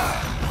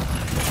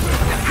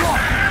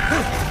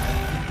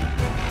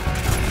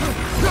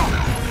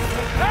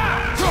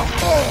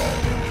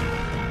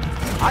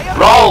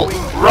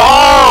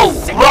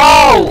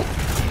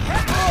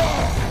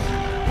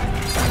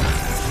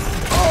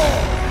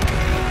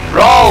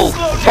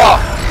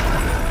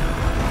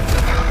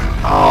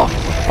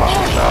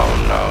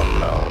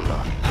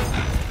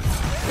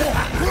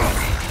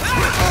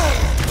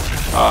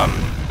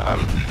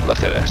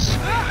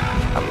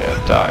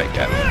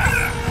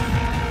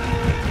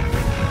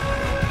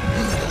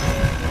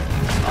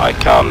 I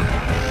can't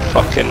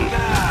fucking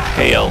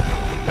heal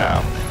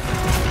now.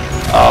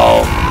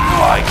 Oh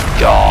my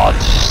god.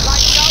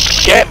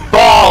 Shit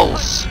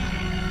balls!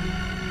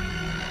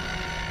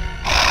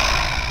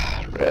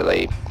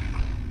 Really?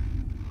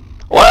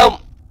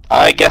 Well,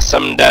 I guess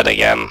I'm dead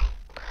again.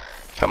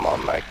 Come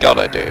on, mate.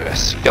 Gotta do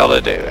this.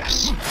 Gotta do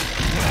this.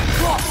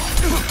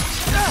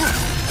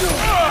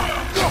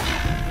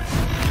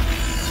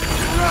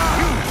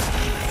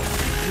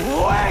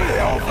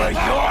 Way over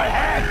your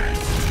head!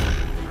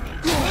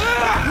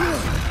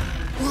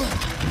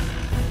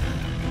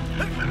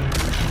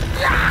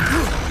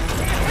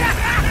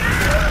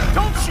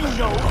 Don't you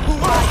know who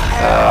I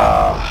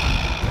am?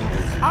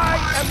 I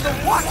am the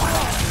watchman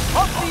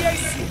of the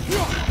AC,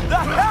 the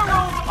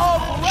herald of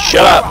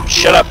ragnarok.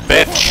 Shut up,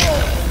 bitch.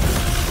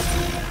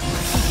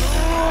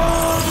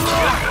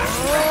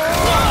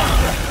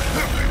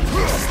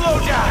 Slow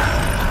down.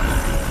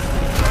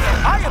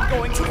 I am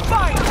going to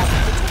find that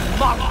little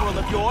mongrel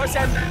of yours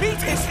and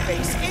beat his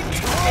face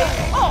into a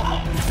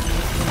pulp.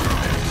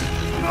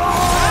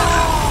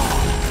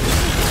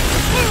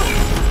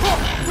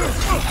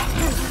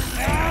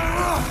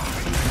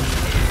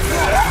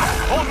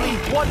 Only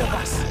one of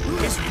us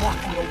is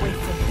walking away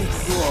from this.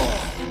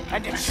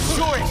 And it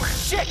sure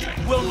as shit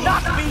will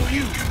not be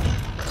you.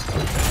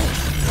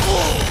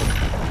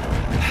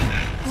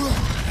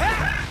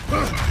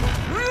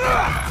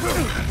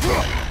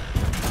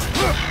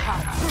 How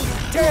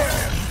dare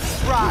you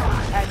try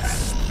and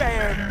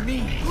spare me?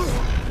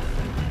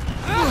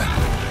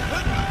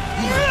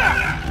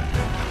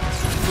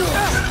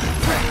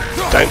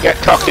 Don't get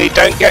cocky,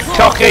 don't get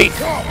cocky!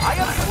 I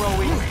am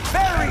growing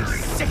very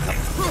sick of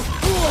you.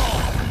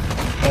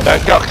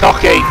 Don't get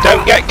cocky,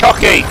 don't get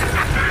cocky!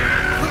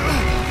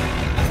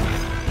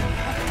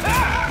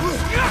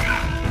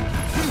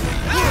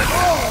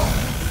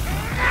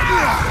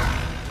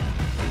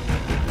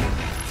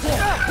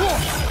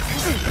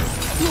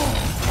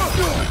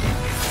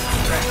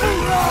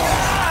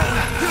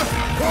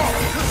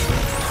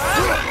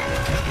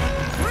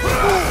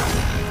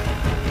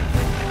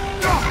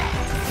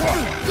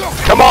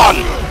 Come on,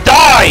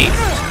 die!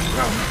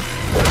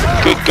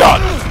 Good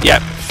God,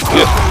 yep,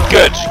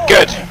 good.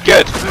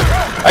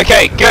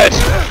 Okay, good.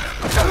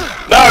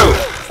 No,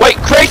 wait,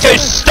 Kratos,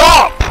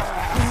 stop!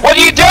 What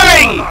are you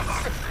doing?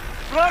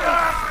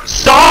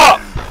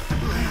 Stop!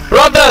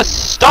 Brother,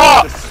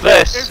 stop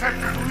this!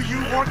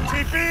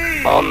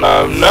 Oh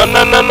no,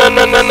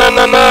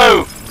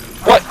 no.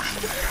 What?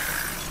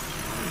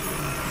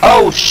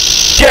 Oh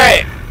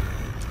shit!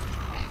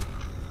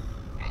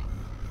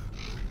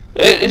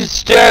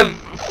 It's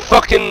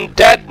fucking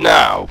dead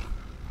now.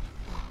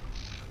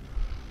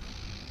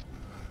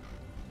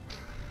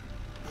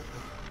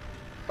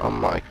 Oh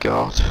my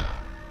god.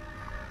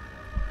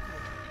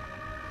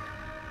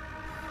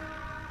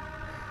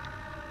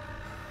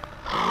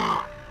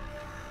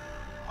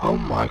 Oh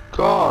my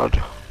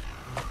god.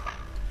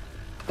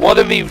 What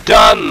have you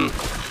done?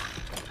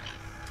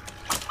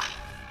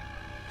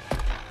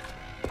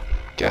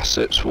 Guess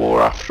it's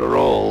war after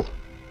all.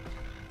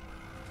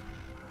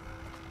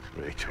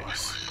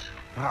 Kratos,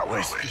 that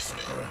was...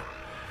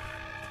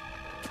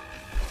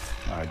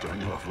 I don't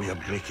know if we are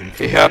breaking...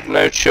 He had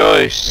no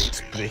choice.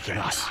 It's breaking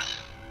us.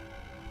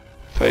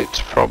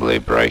 Fate's probably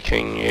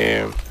breaking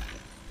you.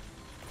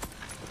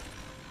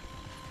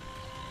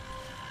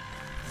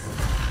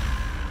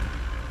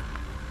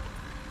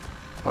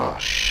 Oh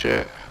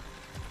shit.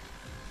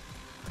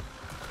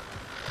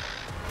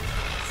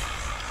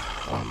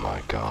 Oh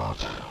my god.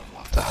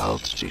 What the hell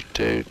did you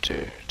do,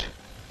 dude?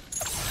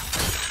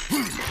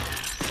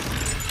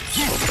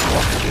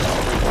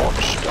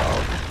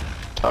 Watchdog.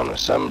 Time to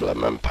assemble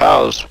him and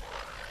pals.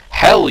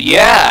 Hell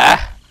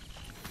yeah!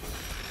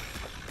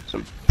 It's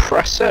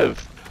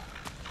impressive.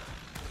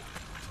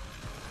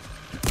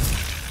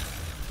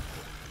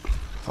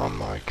 Oh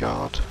my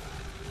god.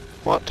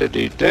 What did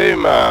he do,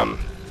 man?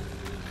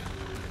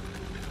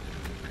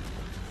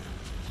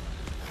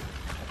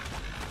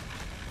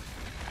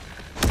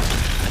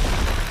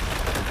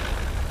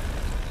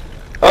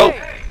 Oh!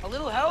 Hey, a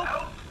little help?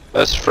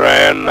 Let's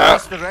friend that.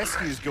 Guess the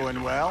rescue's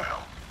going well.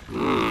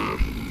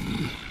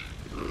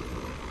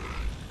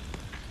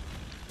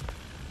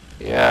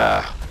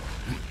 Yeah.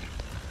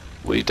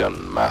 We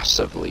done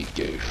massively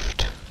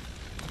goofed.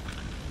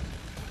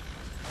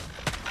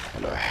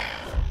 Anyway.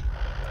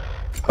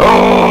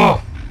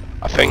 Oh!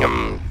 I think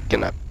I'm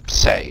gonna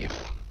save.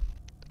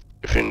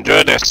 If you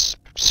enjoyed this,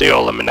 see you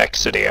all in the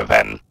next city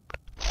event.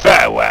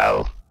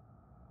 Farewell.